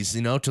dying days,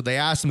 till they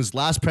asked him his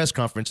last press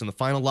conference in the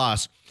final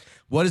loss,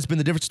 what has been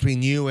the difference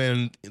between you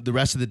and the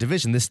rest of the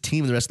division, this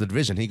team and the rest of the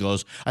division? He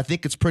goes, I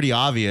think it's pretty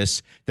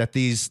obvious that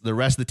the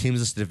rest of the teams in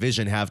this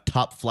division have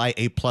top flight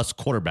A+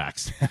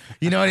 quarterbacks.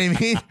 You know what I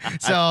mean?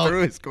 So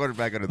threw his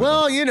quarterback under the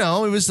well,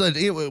 bus.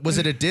 was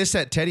it a diss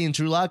at Teddy and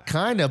Drew Lock?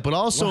 Kind of, but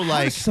also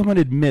how does someone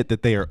admit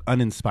that they are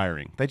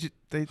uninspiring?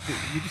 You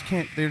just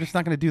can't. They're just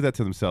not going to do that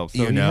to themselves.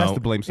 So he has to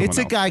blame someone else.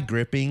 It's a guy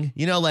gripping,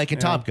 like in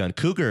Top Gun.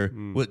 Cougar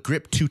would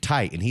grip too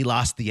tight, and he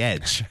lost the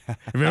edge.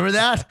 Remember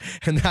that?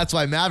 And that's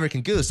why Maverick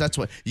and Goose. That's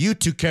why you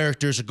two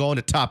characters are going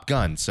to Top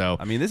Gun. So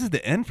I mean, this is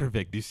the end for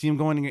Vic. Do you see him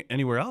going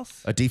anywhere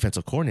else? A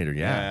defensive coordinator,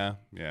 Yeah.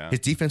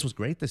 His defense was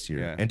great this year.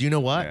 Yeah. And do you know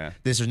what?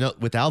 Yeah.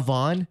 Without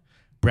Vaughn,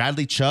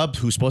 Bradley Chubb,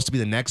 who's supposed to be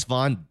the next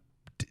Vaughn,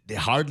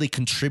 hardly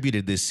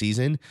contributed this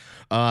season.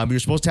 You're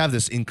supposed to have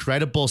this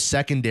incredible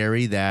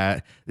secondary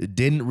that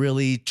didn't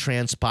really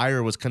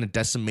transpire, was kind of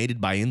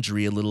decimated by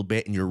injury a little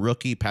bit, and your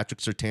rookie,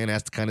 Patrick Surtain,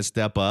 has to kind of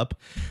step up.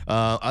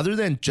 Other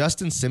than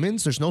Justin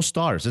Simmons, there's no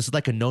stars. This is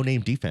like a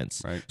no-name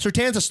defense. Right.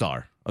 Surtain's a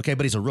star, okay,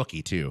 but he's a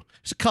rookie too.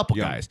 There's a couple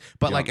guys.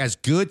 But like as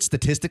good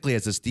statistically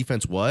as this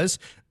defense was,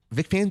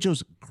 Vic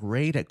Fangio's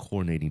great at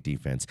coordinating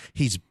defense.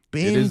 He's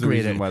been it is the great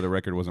reason at, why the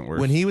record wasn't worse.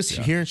 when he was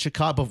here in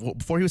Chicago.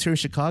 Before he was here in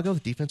Chicago,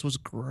 the defense was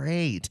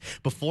great.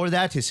 Before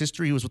that, his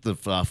history, he was with the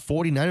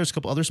 49ers, a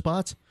couple other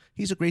spots.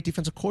 He's a great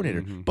defensive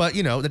coordinator. But,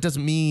 that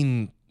doesn't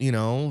mean,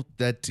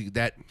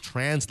 that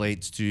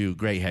translates to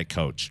great head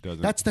coach.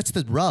 Doesn't. That's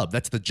the rub.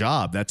 That's the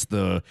job. That's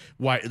the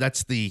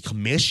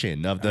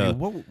commission of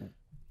the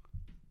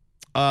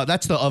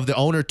of the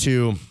owner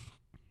to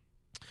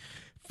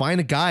find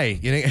a guy.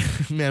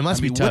 Man, it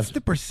must be tough. What's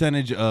the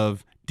percentage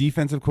of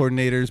defensive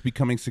coordinators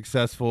becoming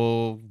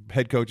successful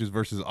head coaches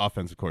versus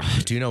offensive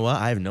coordinators? Do you know what?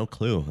 I have no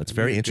clue. It's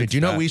very interesting. Do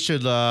you know what we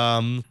should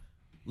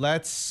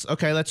let's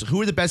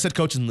who are the best head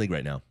coaches in the league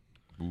right now?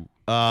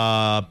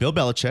 Bill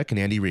Belichick and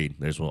Andy Reid.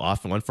 There's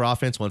one for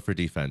offense, one for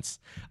defense.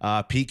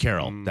 Pete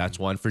Carroll, that's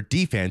one for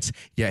defense.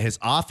 Yet his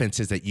offense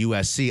is at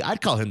USC.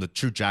 I'd call him the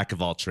true jack of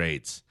all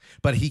trades.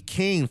 But he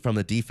came from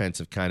the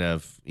defensive kind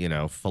of,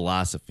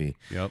 philosophy.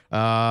 Yep.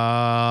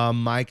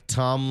 Mike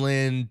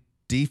Tomlin,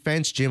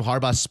 defense. Jim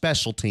Harbaugh,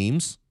 special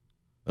teams.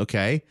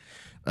 Okay.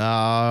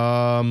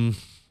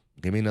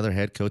 Give me another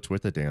head coach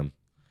worth a damn.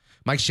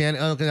 Mike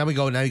Shanahan. Okay, now you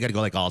got to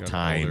go like all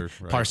time. Older,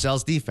 right.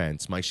 Parcells,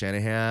 defense. Mike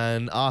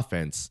Shanahan,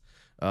 offense.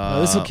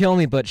 This will kill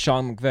me, but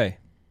Sean McVay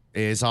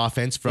is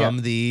offense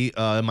from the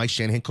Mike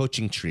Shanahan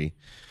coaching tree.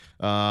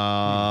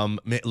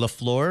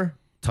 LaFleur,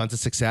 tons of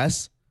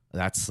success.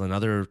 That's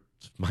another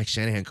Mike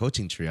Shanahan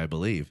coaching tree, I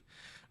believe.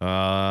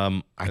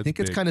 I think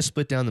it's kind of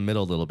split down the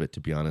middle a little bit, to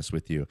be honest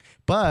with you.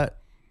 But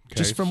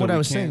just from what I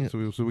was saying.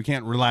 So we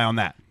can't rely on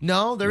that.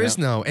 No, there is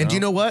no. And do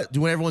you know what?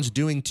 What everyone's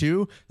doing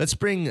too? Let's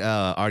bring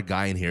our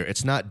guy in here.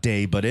 It's not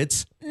Dave, but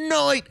it's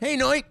Noit. Hey,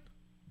 Noit.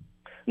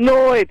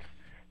 Noit.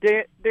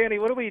 Danny,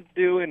 what are we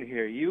doing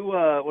here? You,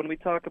 when we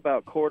talk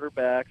about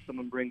quarterbacks,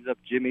 someone brings up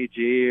Jimmy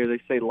G, or they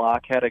say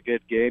Locke had a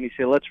good game. You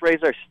say, let's raise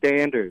our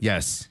standards.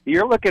 Yes.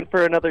 You're looking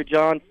for another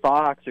John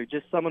Fox or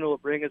just someone who will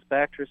bring us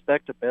back to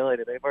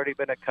respectability. They've already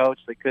been a coach.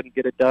 They couldn't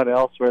get it done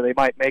elsewhere. They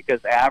might make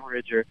us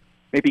average or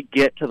maybe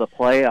get to the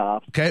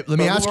playoffs. Okay, let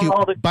me ask you,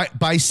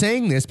 by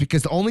saying this,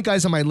 because the only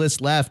guys on my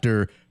list left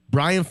are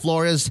Brian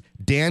Flores,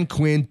 Dan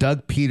Quinn,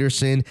 Doug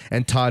Peterson,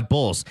 and Todd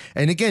Bowles.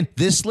 And again,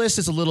 this list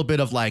is a little bit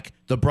of like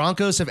the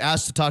Broncos have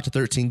asked to talk to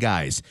 13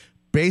 guys.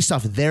 Based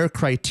off their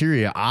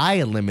criteria, I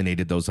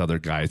eliminated those other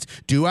guys.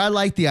 Do I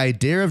like the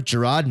idea of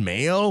Gerard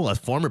Mayo, a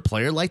former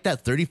player like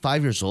that,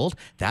 35 years old?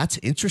 That's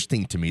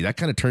interesting to me. That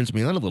kind of turns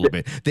me on a little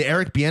bit. The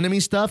Eric Bieniemy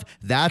stuff,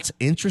 that's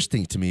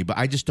interesting to me, but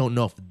I just don't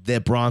know if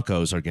the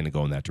Broncos are going to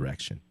go in that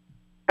direction.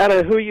 Out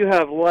of who you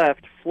have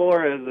left,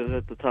 Flores is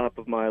at the top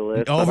of my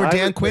list. Over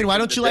Dan Quinn? Why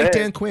don't you like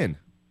Dan Quinn?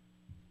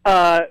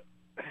 Man,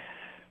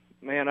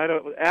 I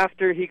don't.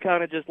 After he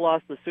kind of just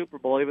lost the Super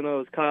Bowl, even though it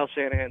was Kyle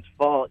Shanahan's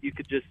fault, you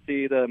could just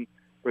see them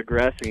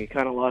regressing. He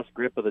kind of lost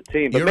grip of the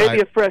team. But You're maybe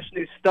right. a fresh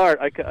new start.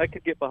 I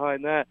could get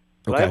behind that.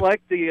 But Okay. I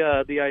like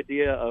the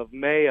idea of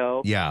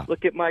Mayo. Yeah.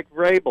 Look at Mike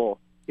Vrabel.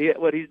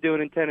 What he's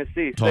doing in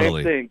Tennessee.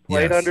 Totally. Same thing.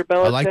 Played Yes. under I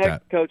Belichick, like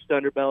that. coached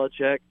under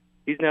Belichick.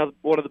 He's now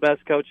one of the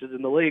best coaches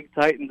in the league.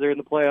 Titans are in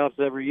the playoffs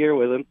every year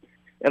with him.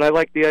 And I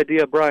like the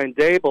idea of Brian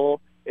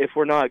Dable if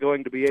we're not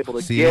going to be able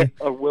to get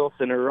a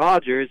Wilson or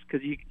Rodgers,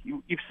 because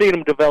you've seen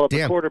him develop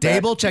a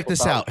quarterback. Dable, check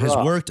this out, has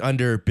worked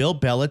under Bill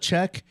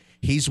Belichick.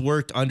 He's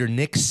worked under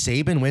Nick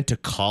Saban, went to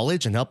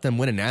college and helped them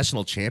win a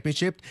national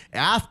championship.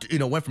 After,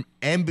 went from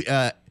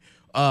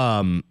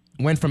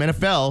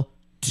NFL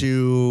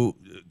to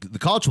the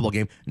college football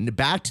game,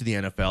 back to the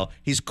NFL.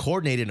 He's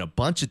coordinated in a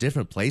bunch of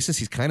different places.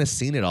 He's kind of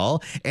seen it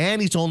all,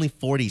 and he's only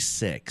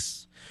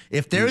 46.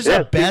 If there's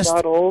a best,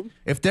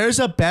 if there's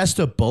a best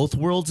of both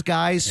worlds,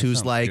 guys,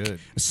 who's like good.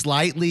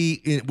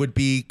 Slightly it would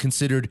be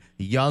considered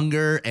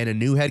younger and a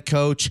new head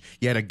coach,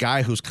 yet a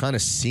guy who's kind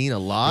of seen a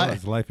lot,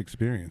 his life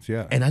experience,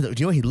 yeah. And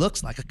he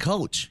looks like a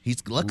coach. He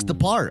looks the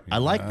part. I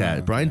like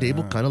that. Brian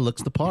Dable kind of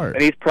looks the part,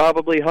 and he's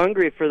probably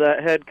hungry for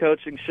that head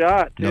coaching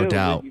shot too. No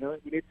doubt. You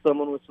need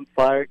someone with some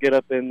fire. Get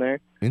up in there.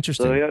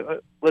 Interesting.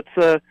 So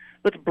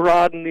let's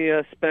broaden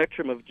the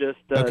spectrum of just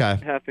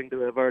having to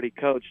have already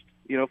coached.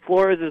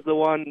 Flores is the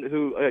one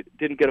who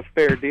didn't get a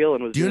fair deal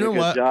and was doing a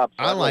good job.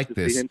 So I like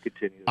this. See him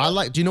continue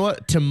do you know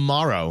what?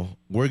 Tomorrow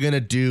we're gonna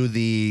do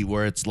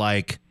where it's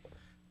like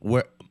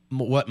what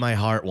my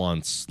heart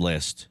wants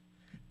list,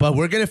 but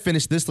we're gonna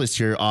finish this list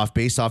here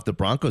based off the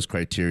Broncos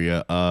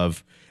criteria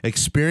of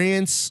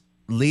experience,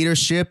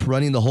 leadership,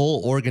 running the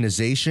whole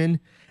organization,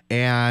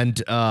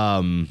 and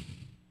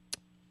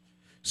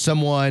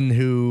someone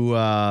who.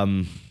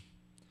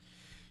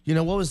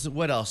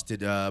 What else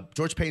did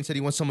George Payton said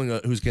he wants someone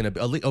who's going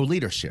to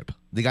leadership.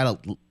 They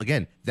got to,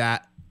 again,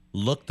 that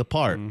look the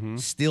part,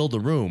 steal the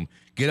room,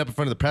 get up in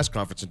front of the press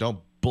conference and don't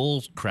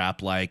bull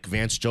crap like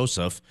Vance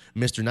Joseph,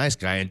 Mr. Nice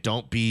Guy, and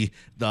don't be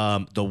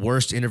the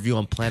worst interview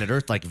on planet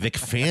Earth like Vic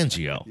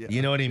Fangio.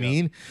 You know what I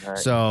mean? Right.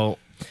 So,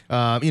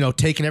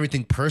 taking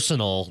everything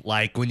personal,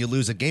 like when you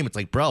lose a game, it's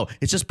like, bro,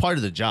 it's just part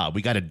of the job.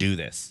 We got to do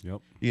this.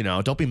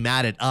 Yep. Don't be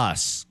mad at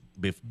us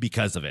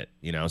because of it,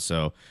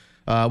 So,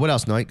 what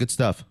else, Knight? Good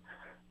stuff.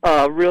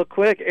 Real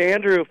quick,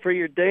 Andrew, for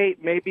your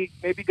date, maybe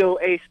go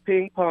ace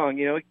ping pong.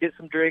 Get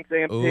some drinks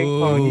and ping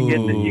pong. You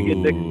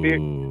get the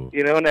experience,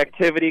 an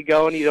activity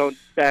going. You don't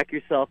back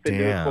yourself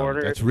into a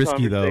corner. That's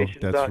risky though.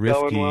 That's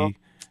risky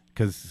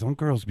because some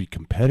girls be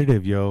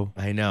competitive, yo.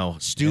 I know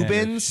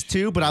Steubens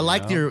too, but I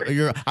like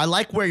your. I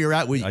like where you're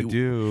at. I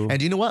do.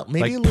 And you know what?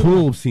 Maybe like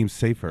pool seems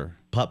safer.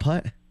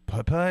 Putt.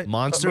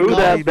 Monster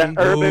that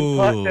urban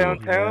putt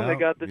downtown. They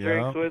got the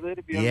drinks with it.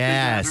 If you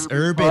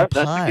urban putt.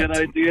 That's a good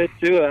idea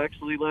too.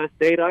 Actually, last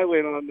date I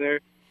went on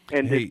there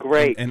and did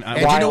great. And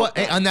you know what?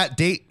 On that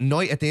date,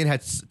 Noit at the end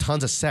had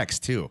tons of sex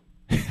too.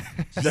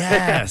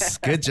 Yes,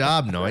 good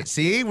job, Noit.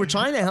 See, we're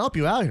trying to help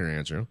you out here,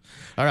 Andrew.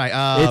 All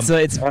right,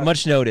 it's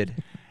much noted.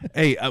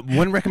 Hey,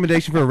 one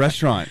recommendation for a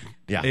restaurant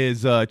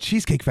is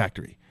Cheesecake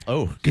Factory.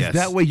 Oh, because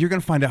that way you're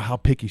gonna find out how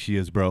picky she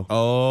is, bro.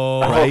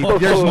 Oh, right.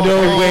 There's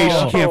no way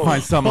she can't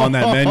find something on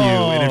that menu,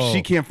 and if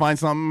she can't find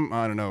something,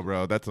 I don't know,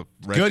 bro. That's a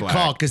red good flag.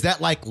 call. Because that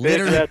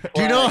literally.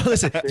 Do you know?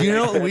 Listen. Do you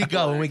know what we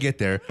go when we get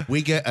there?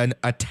 We get an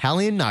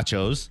Italian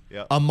nachos,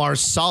 a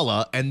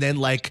marsala, and then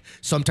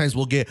sometimes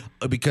we'll get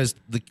because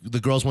the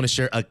girls want to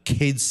share a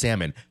kid's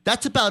salmon.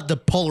 That's about the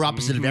polar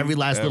opposite of every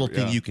last little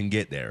thing you can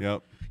get there.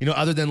 Yep.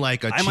 Other than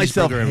like a cheeseburger I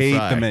myself and hate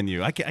fry. the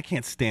menu. I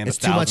can't stand it's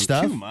too much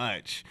stuff. Too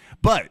much.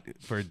 But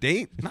for a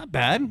date, not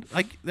bad.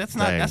 Like that's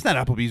not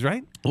Applebee's,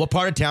 right? What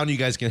part of town are you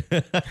guys gonna?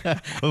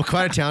 What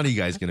part of town are you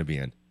guys gonna be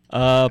in?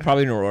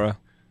 Probably in Aurora.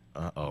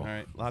 All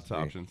right, lots of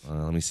options.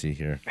 Let me see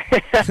here.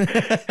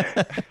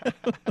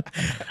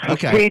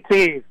 Okay.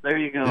 PT. There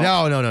you go.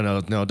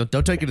 No.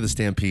 Don't take it to the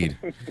Stampede.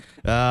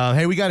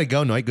 Hey, we gotta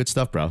go, Noit. Good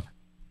stuff, bro.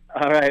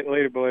 All right,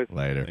 later, boys.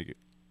 Later. Thank you.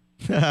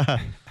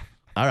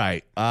 All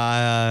right.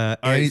 All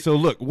right. So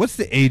look, what's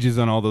the ages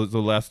on all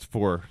the last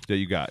four that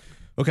you got?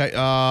 Okay.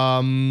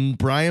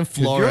 Brian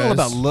Flores. You're all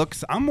about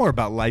looks. I'm more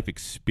about life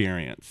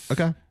experience.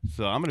 Okay.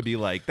 So I'm gonna be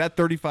like that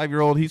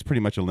 35-year-old. He's pretty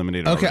much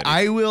eliminated. Okay,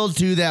 already. I will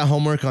do that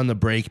homework on the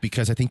break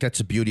because I think that's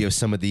the beauty of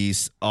some of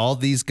these. All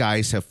these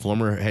guys have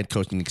former head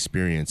coaching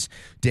experience.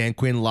 Dan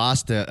Quinn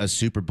lost a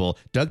Super Bowl.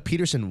 Doug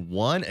Peterson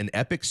won an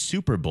epic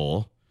Super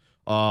Bowl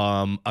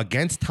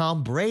against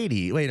Tom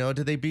Brady. Wait, no,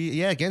 did they beat?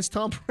 Yeah, against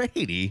Tom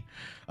Brady.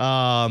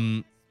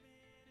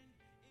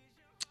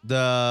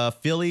 The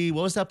Philly,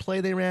 what was that play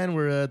they ran?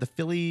 Where the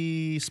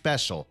Philly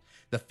special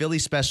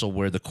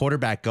where the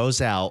quarterback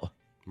goes out,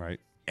 right,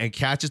 and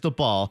catches the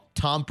ball.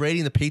 Tom Brady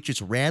and the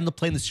Patriots ran the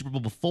play in the Super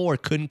Bowl before,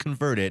 couldn't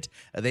convert it.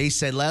 They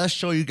said, "Let us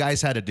show you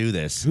guys how to do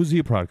this." Who's he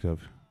a product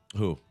of?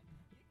 Who?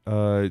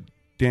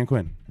 Dan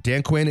Quinn.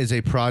 Dan Quinn is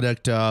a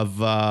product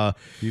of.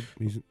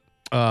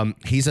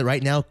 He's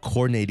right now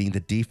coordinating the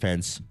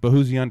defense. But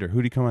who's he under?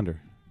 Who'd he come under?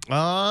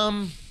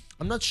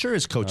 I'm not sure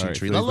his coaching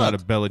tree. So he's not a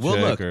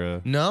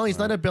Belichick No, he's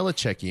not a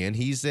Belichickian.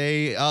 He's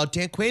a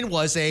Dan Quinn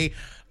was a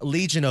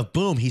Legion of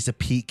Boom. He's a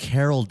Pete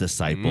Carroll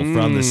disciple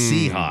from the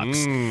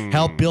Seahawks.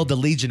 Helped build the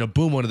Legion of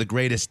Boom, one of the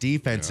greatest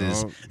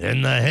defenses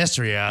in the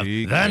history of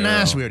the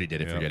National. We already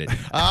did it. Forget it.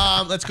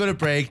 Let's go to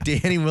break.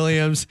 Danny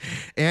Williams,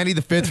 Andy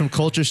the Fifth from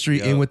Culture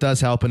Street in with us,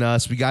 helping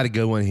us. We got a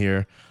good one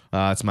here.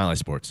 It's Mile High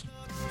Sports.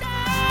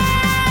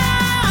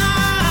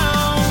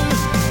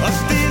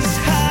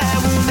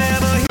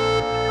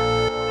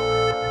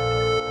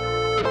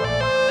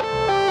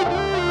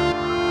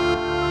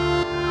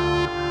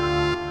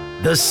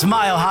 The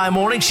Smile High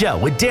Morning Show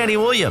with Danny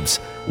Williams.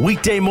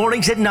 Weekday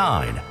mornings at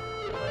 9.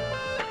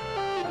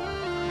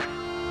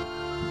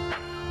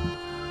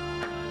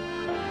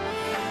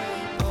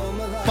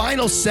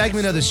 Final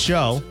segment of the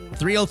show.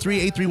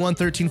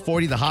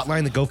 303-831-1340, the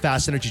hotline, the Go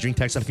Fast Energy Drink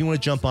text. If you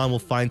want to jump on, we'll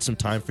find some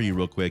time for you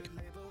real quick.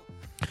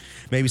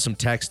 Maybe some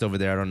text over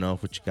there. I don't know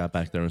what you got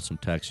back there and some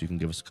text. You can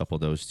give us a couple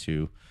of those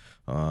too.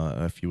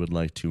 If you would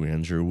like to,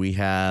 Andrew. We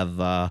have,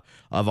 of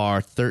our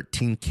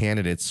 13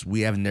 candidates,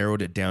 we have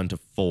narrowed it down to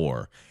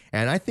 4.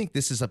 And I think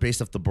this is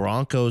based off the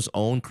Broncos'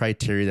 own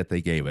criteria that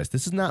they gave us.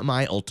 This is not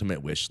my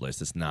ultimate wish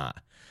list. It's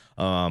not.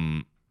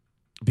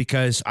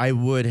 Because I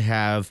would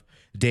have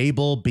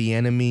Dable,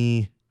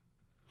 Bieniemy,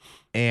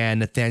 and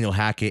Nathaniel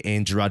Hackett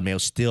and Gerard Mayo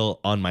still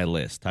on my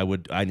list.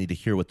 I need to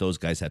hear what those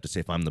guys have to say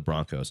if I'm the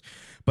Broncos.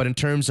 But in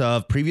terms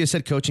of previous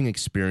head coaching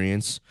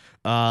experience,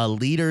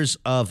 leaders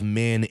of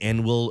men,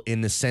 and will,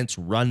 in a sense,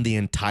 run the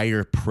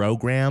entire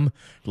program,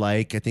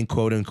 like I think,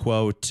 quote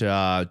unquote,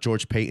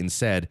 George Payton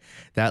said,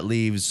 that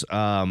leaves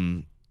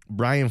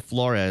Brian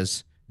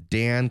Flores,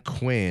 Dan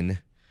Quinn,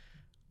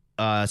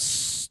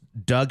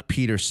 Doug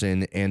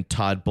Peterson, and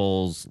Todd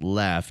Bowles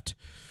left.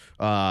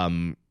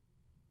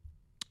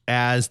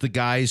 As the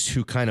guys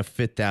who kind of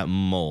fit that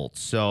mold.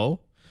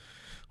 So,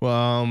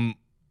 Brian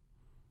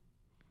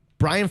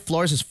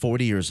Flores is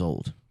 40 years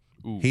old.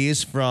 Ooh. He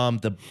is from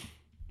the...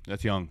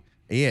 That's young.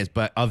 He is,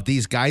 but of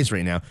these guys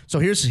right now. So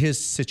here's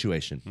his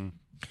situation.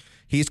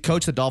 He's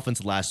coached the Dolphins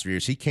the last 3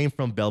 years. He came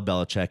from Bill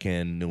Belichick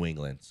in New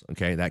England,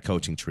 okay, that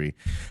coaching tree.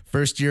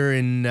 First year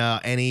in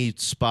any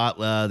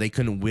spot, they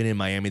couldn't win in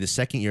Miami. The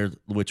second year,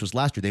 which was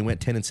last year, they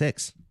went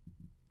 10-6.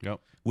 Yep.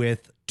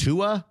 With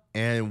Tua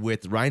and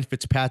with Ryan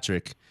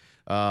Fitzpatrick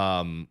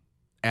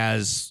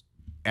as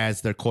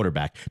their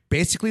quarterback.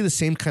 Basically the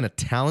same kind of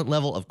talent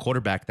level of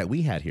quarterback that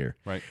we had here.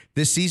 Right.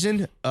 This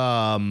season,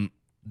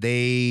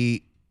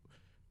 they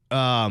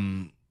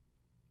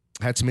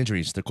had some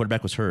injuries. Their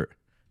quarterback was hurt.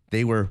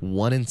 They were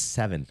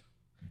 1-7,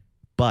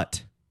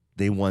 but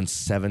they won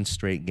 7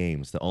 straight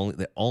games.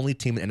 The only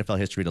team in NFL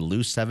history to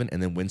lose 7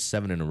 and then win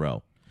 7 in a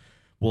row.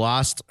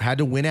 Had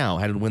to win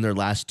their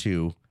last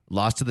 2.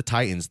 Lost to the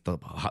Titans, the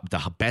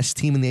best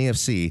team in the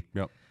AFC.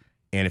 Yep.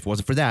 And if it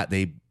wasn't for that,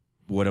 they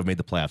would have made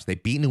the playoffs. They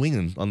beat New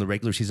England on the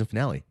regular season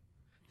finale.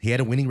 He had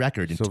a winning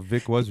record. So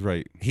Vic was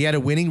right. He had a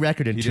winning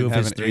record in 2 of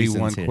his 3 seasons. He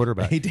didn't have an A1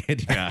 quarterback. He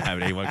did not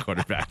have an A1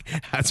 quarterback.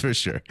 That's for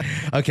sure.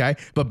 Okay.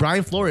 But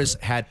Brian Flores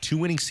had 2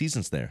 winning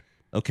seasons there.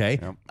 Okay.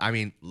 Yep. I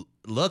mean,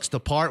 looks the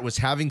part, was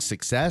having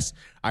success,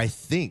 I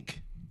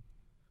think.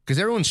 Because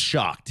everyone's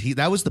shocked.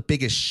 That was the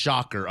biggest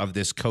shocker of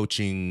this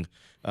coaching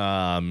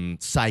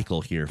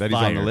cycle here. That he's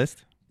on the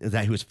list?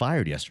 That he was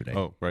fired yesterday.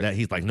 Oh, right. That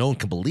he's like, no one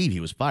can believe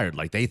he was fired.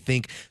 Like, they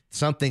think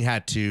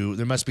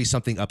there must be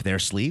something up their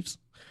sleeves.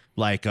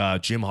 Like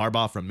Jim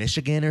Harbaugh from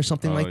Michigan or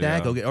something like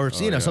that.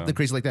 Something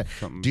crazy like that.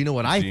 Do you know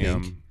what I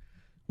think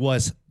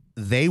was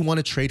they want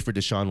to trade for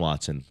Deshaun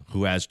Watson,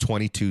 who has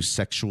 22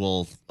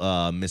 sexual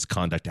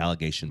misconduct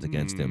allegations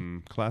against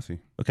him. Classy.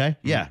 Okay?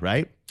 Yeah,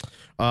 right?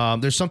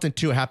 There's something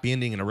to a happy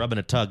ending and a rub and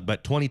a tug,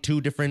 but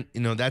 22 different,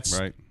 that's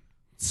right.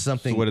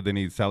 Something. So what did they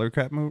need? Salary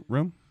cap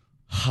room?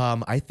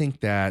 I think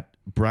that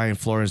Brian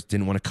Flores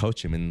didn't want to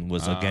coach him and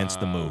was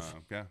against the move.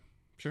 Yeah,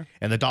 sure.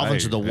 And the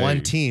Dolphins are the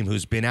one team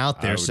who's been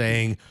out there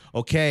saying,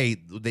 okay,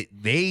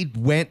 they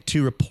went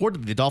to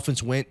reportedly, the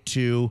Dolphins went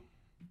to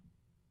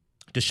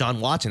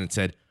Deshaun Watson and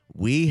said,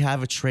 we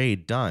have a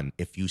trade done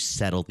if you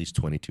settle these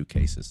 22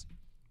 cases.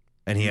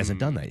 And he hasn't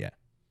done that yet.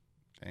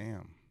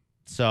 Damn.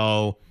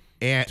 So,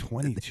 and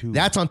 22.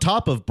 That's on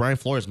top of Brian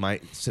Flores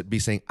might be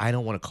saying, I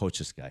don't want to coach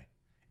this guy.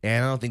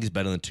 And I don't think he's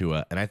better than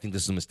Tua. And I think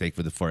this is a mistake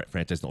for the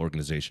franchise and the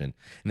organization.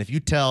 And if you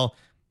tell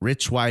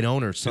rich white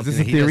owners something, is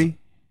this a theory?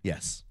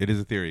 Yes, it is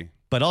a theory.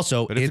 But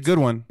also, it's a good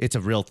one. It's a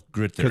real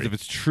good theory. Because if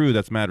it's true,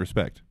 that's mad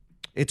respect.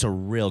 It's a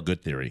real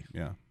good theory.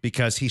 Yeah.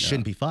 Because he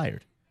shouldn't be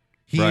fired.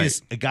 He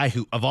is a guy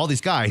who, of all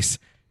these guys,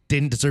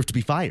 didn't deserve to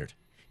be fired.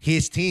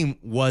 His team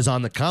was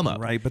on the come up.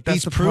 Right, but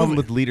that's the problem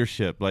with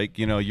leadership. Like,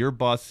 your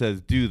boss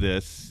says do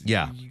this.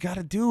 Yeah. You got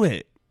to do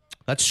it.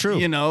 That's true.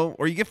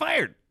 Or you get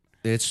fired.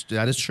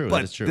 That is true. But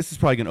that is true. This is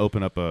probably going to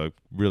open up a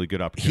really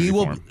good opportunity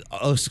for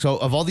him. So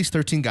of all these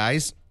 13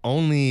 guys,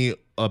 only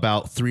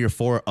about 3 or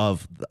 4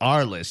 of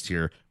our list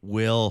here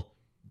will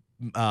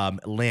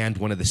land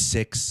one of the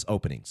 6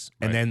 openings,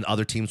 and then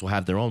other teams will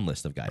have their own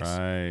list of guys.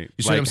 Right.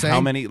 You see what I'm saying?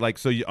 How many?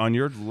 On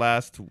your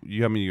last,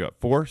 how many you got?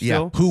 4 still?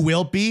 Yeah. Who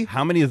will be?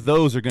 How many of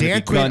those are going to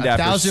be gunned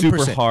after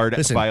super hard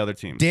by other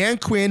teams? Dan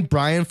Quinn,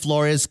 Brian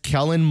Flores,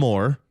 Kellen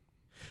Moore,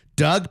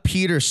 Doug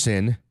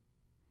Peterson,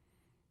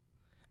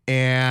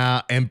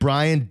 and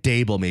Brian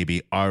Dable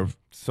maybe are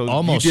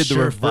almost you did the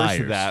sure reverse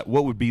fires. of that.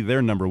 What would be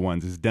their number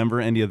ones? Is Denver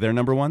any of their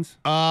number ones?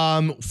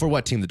 For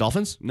what team? The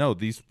Dolphins? No,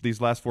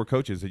 these last 4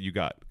 coaches that you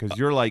got, because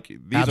you're like, these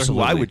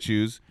absolutely. are who I would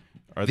choose.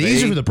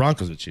 These are who the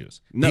Broncos would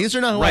choose. No, these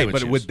are not who I would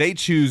choose. But would they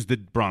choose the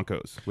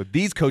Broncos? Would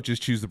these coaches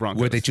choose the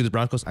Broncos? Would they choose the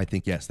Broncos? I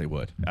think yes, they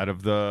would. Out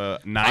of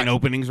the 9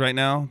 openings right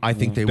now, I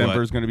think they would.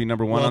 Denver's going to be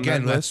number 1 on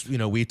that list.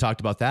 We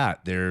talked about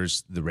that.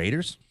 There's the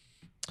Raiders.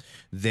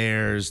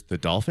 There's the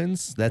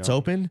Dolphins that's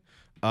open.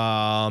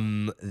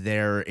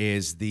 There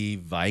is the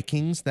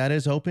Vikings that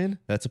is open.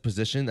 That's a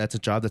position. That's a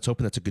job that's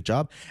open. That's a good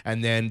job.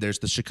 And then there's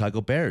the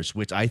Chicago Bears,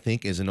 which I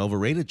think is an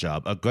overrated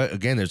job.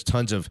 Again, there's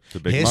tons of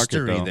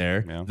history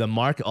there, the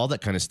market, all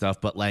that kind of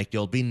stuff. But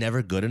you'll be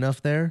never good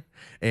enough there.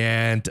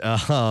 And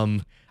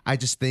I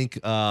just think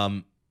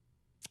I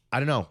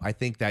don't know. I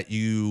think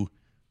the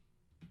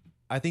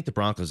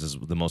Broncos is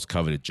the most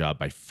coveted job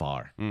by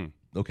far.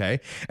 Okay,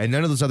 and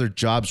none of those other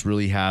jobs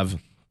really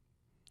have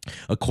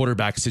a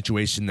quarterback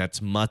situation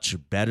that's much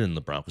better than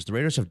the Broncos. The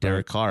Raiders have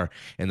Derek Carr,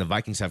 and the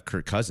Vikings have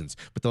Kirk Cousins,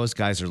 but those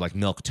guys are like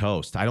milk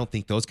toast. I don't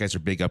think those guys are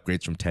big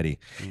upgrades from Teddy.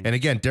 And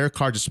again, Derek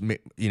Carr just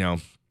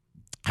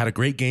had a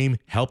great game,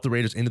 helped the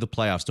Raiders into the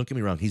playoffs. Don't get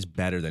me wrong, he's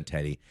better than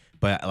Teddy,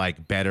 but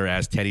better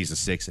as Teddy's a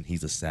 6 and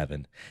he's a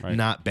 7. Right.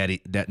 Not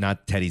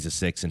Teddy's a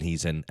 6 and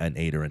he's an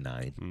 8 or a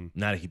 9.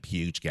 Not a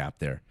huge gap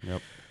there.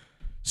 Yep.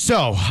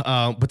 So,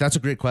 but that's a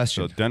great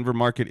question. So Denver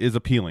market is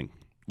appealing.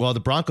 Well, the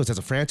Broncos as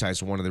a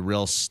franchise are one of the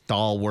real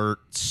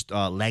stalwart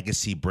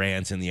legacy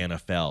brands in the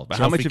NFL. But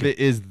how much of it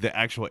is the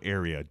actual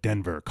area,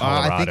 Denver,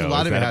 Colorado? I think a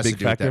lot of it has to do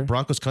with factor? that.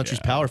 Broncos country's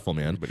powerful,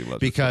 man.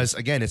 Because,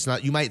 again, it's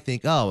not. You might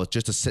think, it's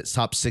just a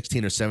top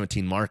 16 or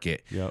 17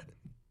 market. Yep.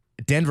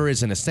 Denver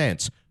is in a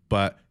sense,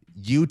 but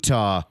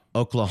Utah,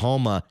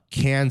 Oklahoma,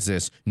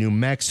 Kansas, New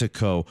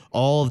Mexico,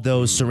 all of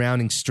those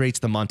surrounding states,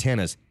 the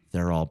Montanas,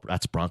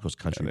 that's Broncos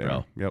country,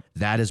 bro. Yep.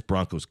 That is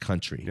Broncos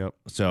country. Yep.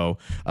 So,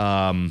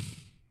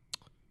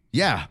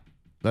 yeah,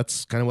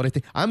 that's kind of what I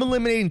think. I'm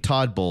eliminating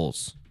Todd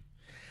Bowles.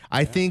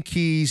 I think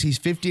he's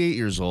 58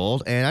 years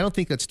old, and I don't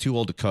think that's too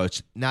old to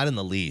coach, not in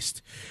the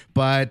least.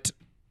 But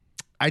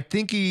I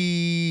think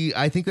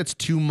that's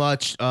too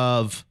much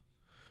of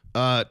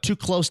too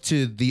close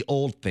to the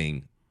old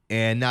thing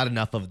and not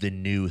enough of the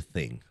new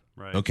thing.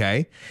 Right.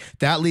 Okay?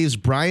 That leaves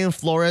Brian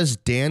Flores,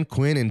 Dan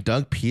Quinn, and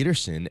Doug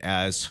Peterson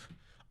as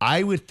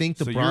I would think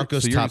the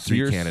Broncos' top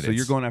 3 candidates. So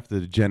you're going after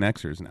the Gen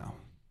Xers now.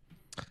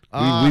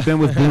 We've been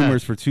with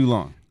boomers for too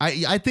long.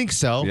 I think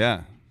so.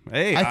 Yeah.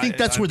 Hey, I think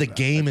that's where the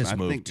game is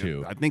moved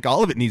to. I think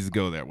all of it needs to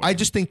go there. I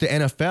just think the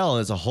NFL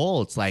as a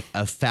whole, it's like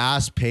a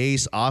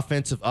fast-paced,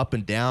 offensive up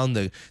and down.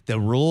 The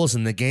rules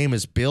and the game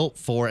is built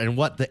for, and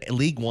what the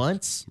league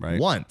wants.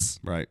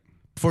 Right.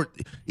 For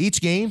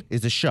each game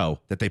is a show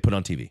that they put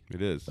on TV.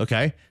 It is.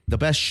 Okay? The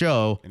best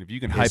show. And if you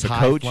can hype a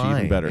coach,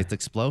 even better. It's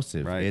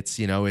explosive. Right. It's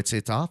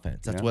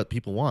offense. That's what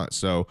people want.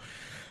 So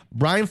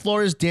Brian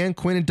Flores, Dan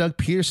Quinn, and Doug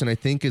Peterson, I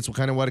think, is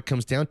kind of what it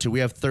comes down to. We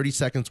have 30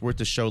 seconds worth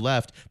of show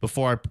left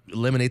before I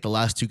eliminate the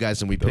last 2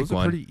 guys and we pick one. Those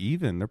are pretty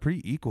even. They're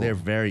pretty equal. They're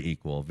very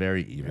equal.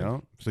 Very even. Yeah.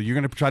 So you're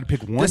going to try to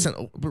pick one?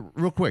 Listen,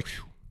 real quick.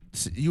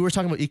 You were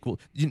talking about equal.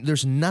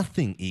 There's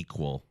nothing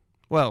equal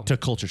to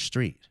Culture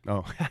Street.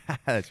 Oh,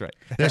 that's right.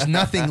 There's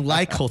nothing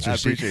like Culture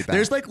Street. That.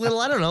 There's like little,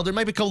 I don't know, there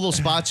might be a couple little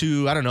spots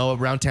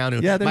around town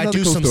who might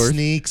do cool some stores.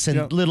 sneaks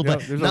and little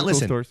bit. Not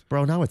listen, cool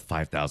bro, not with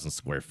 5,000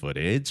 square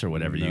footage or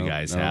whatever you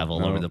guys have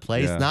all over the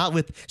place. Yeah. Not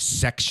with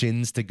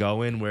sections to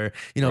go in where,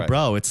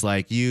 bro, it's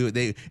like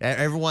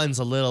everyone's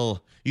a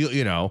little,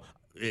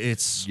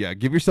 it's. Yeah,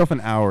 give yourself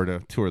an hour to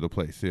tour the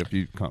place if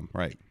you come,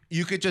 right?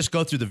 You could just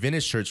go through the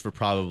vintage church for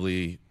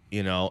probably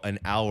an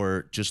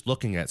hour just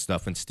looking at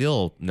stuff and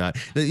still not.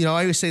 I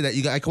always say that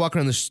I can walk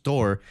around the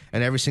store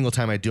and every single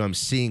time I do, I'm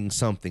seeing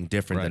something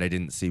different that I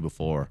didn't see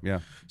before. Yeah.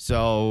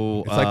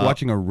 So it's like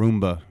watching a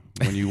Roomba.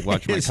 When you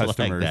watch my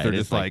customers, they're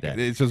just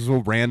it's just so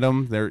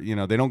random. They're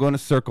they don't go in a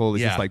circle.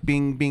 It's just like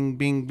bing, bing,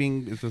 bing,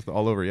 bing. It's just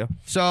all over you.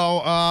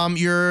 So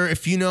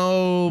if you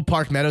know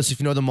Park Meadows, if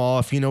you know the mall,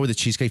 if you know where the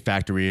Cheesecake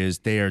Factory is,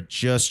 they are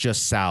just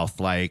south.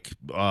 Like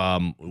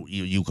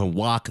you can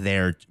walk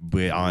there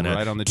on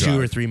a 2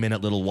 or 3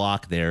 minute little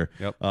walk there.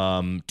 Yep.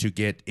 To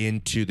get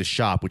into the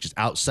shop, which is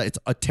outside.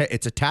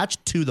 It's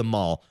attached to the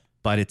mall.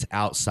 but it's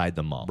outside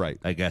the mall. Right.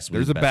 I guess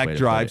there's a back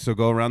drive, so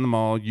go around the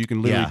mall. You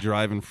can literally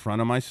drive in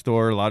front of my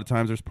store. A lot of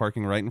times there's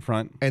parking right in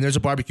front. And there's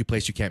a barbecue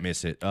place. You can't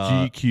miss it.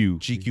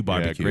 GQ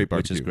Barbecue, great barbecue,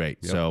 which is great.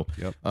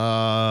 Yep.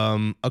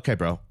 Okay,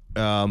 bro.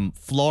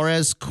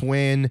 Flores,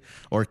 Quinn,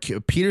 or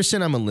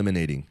Peterson, I'm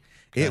eliminating.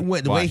 Okay.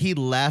 The way he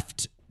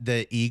left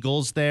the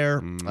Eagles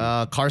there,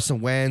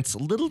 Carson Wentz, a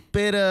little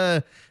bit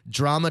of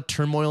drama,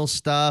 turmoil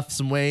stuff,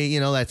 some way,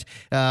 that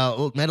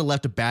might have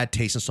left a bad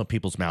taste in some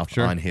people's mouth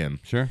on him.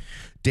 Sure.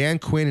 Dan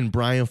Quinn and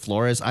Brian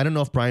Flores. I don't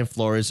know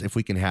if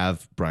we can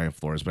have Brian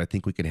Flores, but I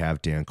think we could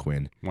have Dan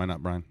Quinn. Why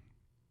not Brian?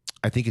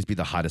 I think he'd be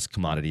the hottest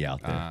commodity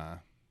out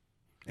there.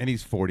 And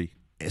he's 40.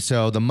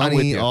 So the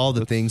money, all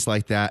the things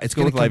like that. It's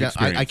going to come down.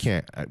 I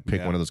can't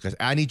pick one of those guys.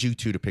 I need you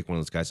two to pick one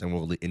of those guys, and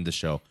we'll end the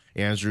show.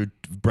 Andrew,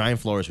 Brian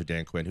Flores or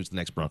Dan Quinn? Who's the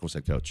next Broncos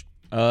head coach?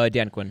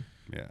 Dan Quinn.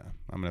 Yeah,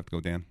 I'm going to have to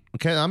go Dan.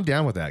 Okay, I'm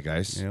down with that,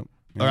 guys. Yep.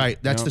 All right,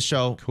 that's the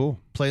show. Cool.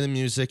 Play the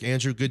music.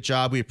 Andrew, good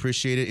job. We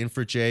appreciate it. In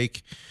for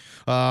Jake.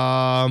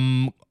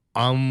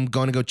 I'm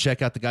going to go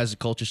check out the guys at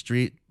Culture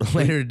Street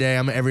later today.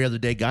 I'm an every other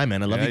day guy,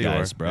 man. I love you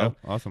guys, bro. Yep,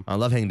 awesome. I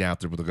love hanging out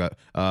there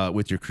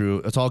with your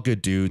crew. It's all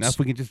good dudes. Now, if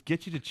we can just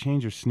get you to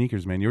change your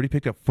sneakers, man. You already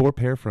picked up 4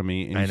 pair from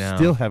me, and you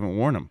still haven't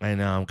worn them. I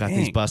know. I've got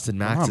these busted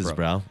Maxes,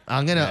 bro.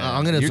 I'm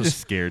gonna. You're just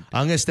scared.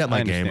 I'm gonna step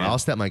my game. I'll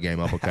step my game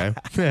up. Okay.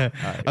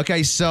 Right.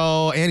 Okay.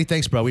 So Andy,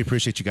 thanks, bro. We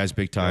appreciate you guys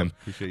big time. Yeah,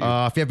 appreciate you.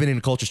 If you haven't been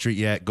in Culture Street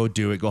yet, go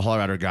do it. Go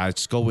holler at our guys.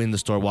 Just go in the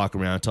store, walk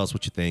around, tell us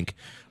what you think.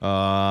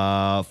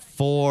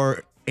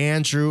 For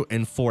Andrew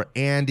and for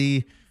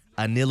Andy,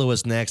 Anilo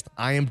is next.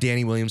 I am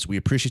Danny Williams. We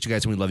appreciate you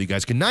guys and we love you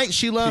guys. Good night,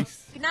 Sheila.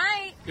 Peace. Good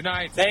night. Good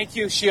night. Thank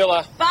you,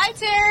 Sheila. Bye,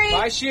 Terry.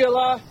 Bye,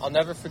 Sheila. I'll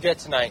never forget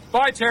tonight.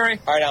 Bye, Terry.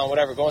 All right, Alan,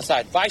 whatever. Go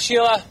inside. Bye,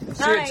 Sheila.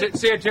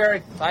 See you,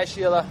 Terry. Bye,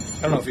 Sheila.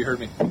 I don't know if you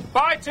heard me.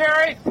 Bye,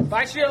 Terry.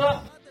 Bye,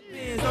 Sheila.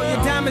 On your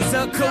diamonds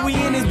up, we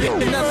in this bit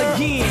another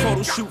again.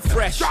 Photo shoot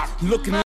fresh, looking